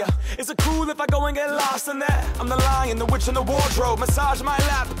Narnia. Is it cool if I go and get lost in there? I'm the lion, the witch in the wardrobe. Massage my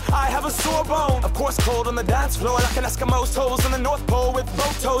lap, I have a sore bone. Of course cold on the dance floor like an Eskimo's toes in the North Pole with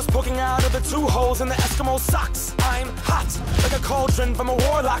both toes poking out of the 2 holes in the Eskimo socks. I'm hot, like a cauldron from a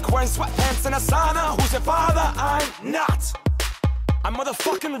warlock wearing sweatpants in a sauna. Who's your father? I'm not. I'm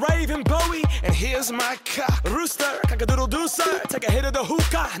motherfucking Raven Bowie, and here's my cock. Rooster, cock-a-doodle-doo, sir. Take a hit of the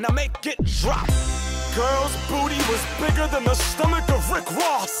hookah, now make it drop. Girl's booty was bigger than the stomach of Rick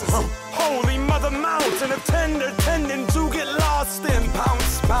Ross. Holy mother mountain, a tender tendon to get lost in.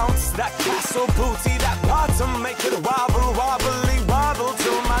 Bounce, bounce, that castle booty, that bottom, make it wobble, wobbly, wobble,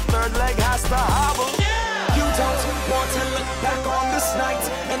 till my third leg has to hobble. You don't want to look back on this night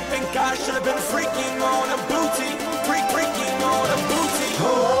and think I should have been freaking on a booty, freaking on a booty.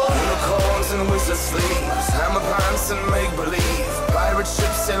 Unicorns and wizard sleeves, hammer pants and make-believe, pirate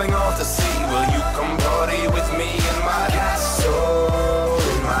ships sailing off the sea. Will you come party with me in my castle,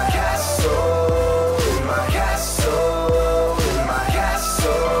 in my castle, in my castle, in my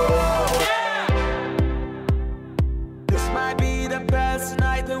castle? This might be the best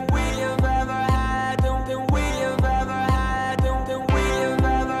night that we have ever had, that we have ever had, that we have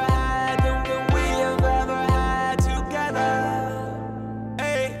ever had, that we have ever had together.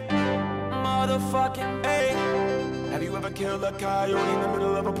 Hey, motherfucking hey. Have you ever killed a coyote in the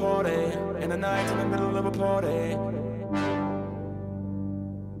middle of a party? In the night in the middle of a party?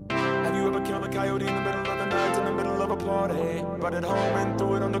 Have you ever killed a coyote in the middle of the night in the middle of a party? Brought it home and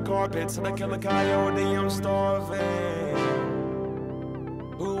threw it on the carpet. Said I killed a coyote, I'm starving.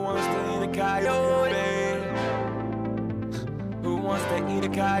 Who wants to eat a coyote? Who wants to eat a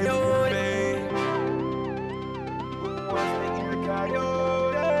coyote? Who wants to eat a coyote?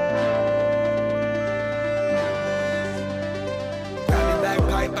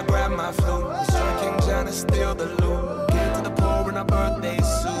 I grab my flute, Mr. King John to steal the loot. Get to the poor in a birthday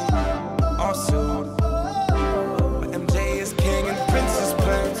suit, our suit. But MJ is king and Prince is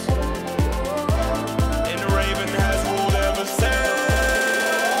prince, and Raven has ruled ever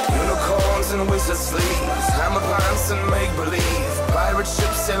since. Unicorns and wizard sleeves, hammer pants and make-believe, pirate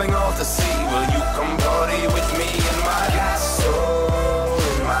ships sailing off the sea. Will you come party with me in my castle?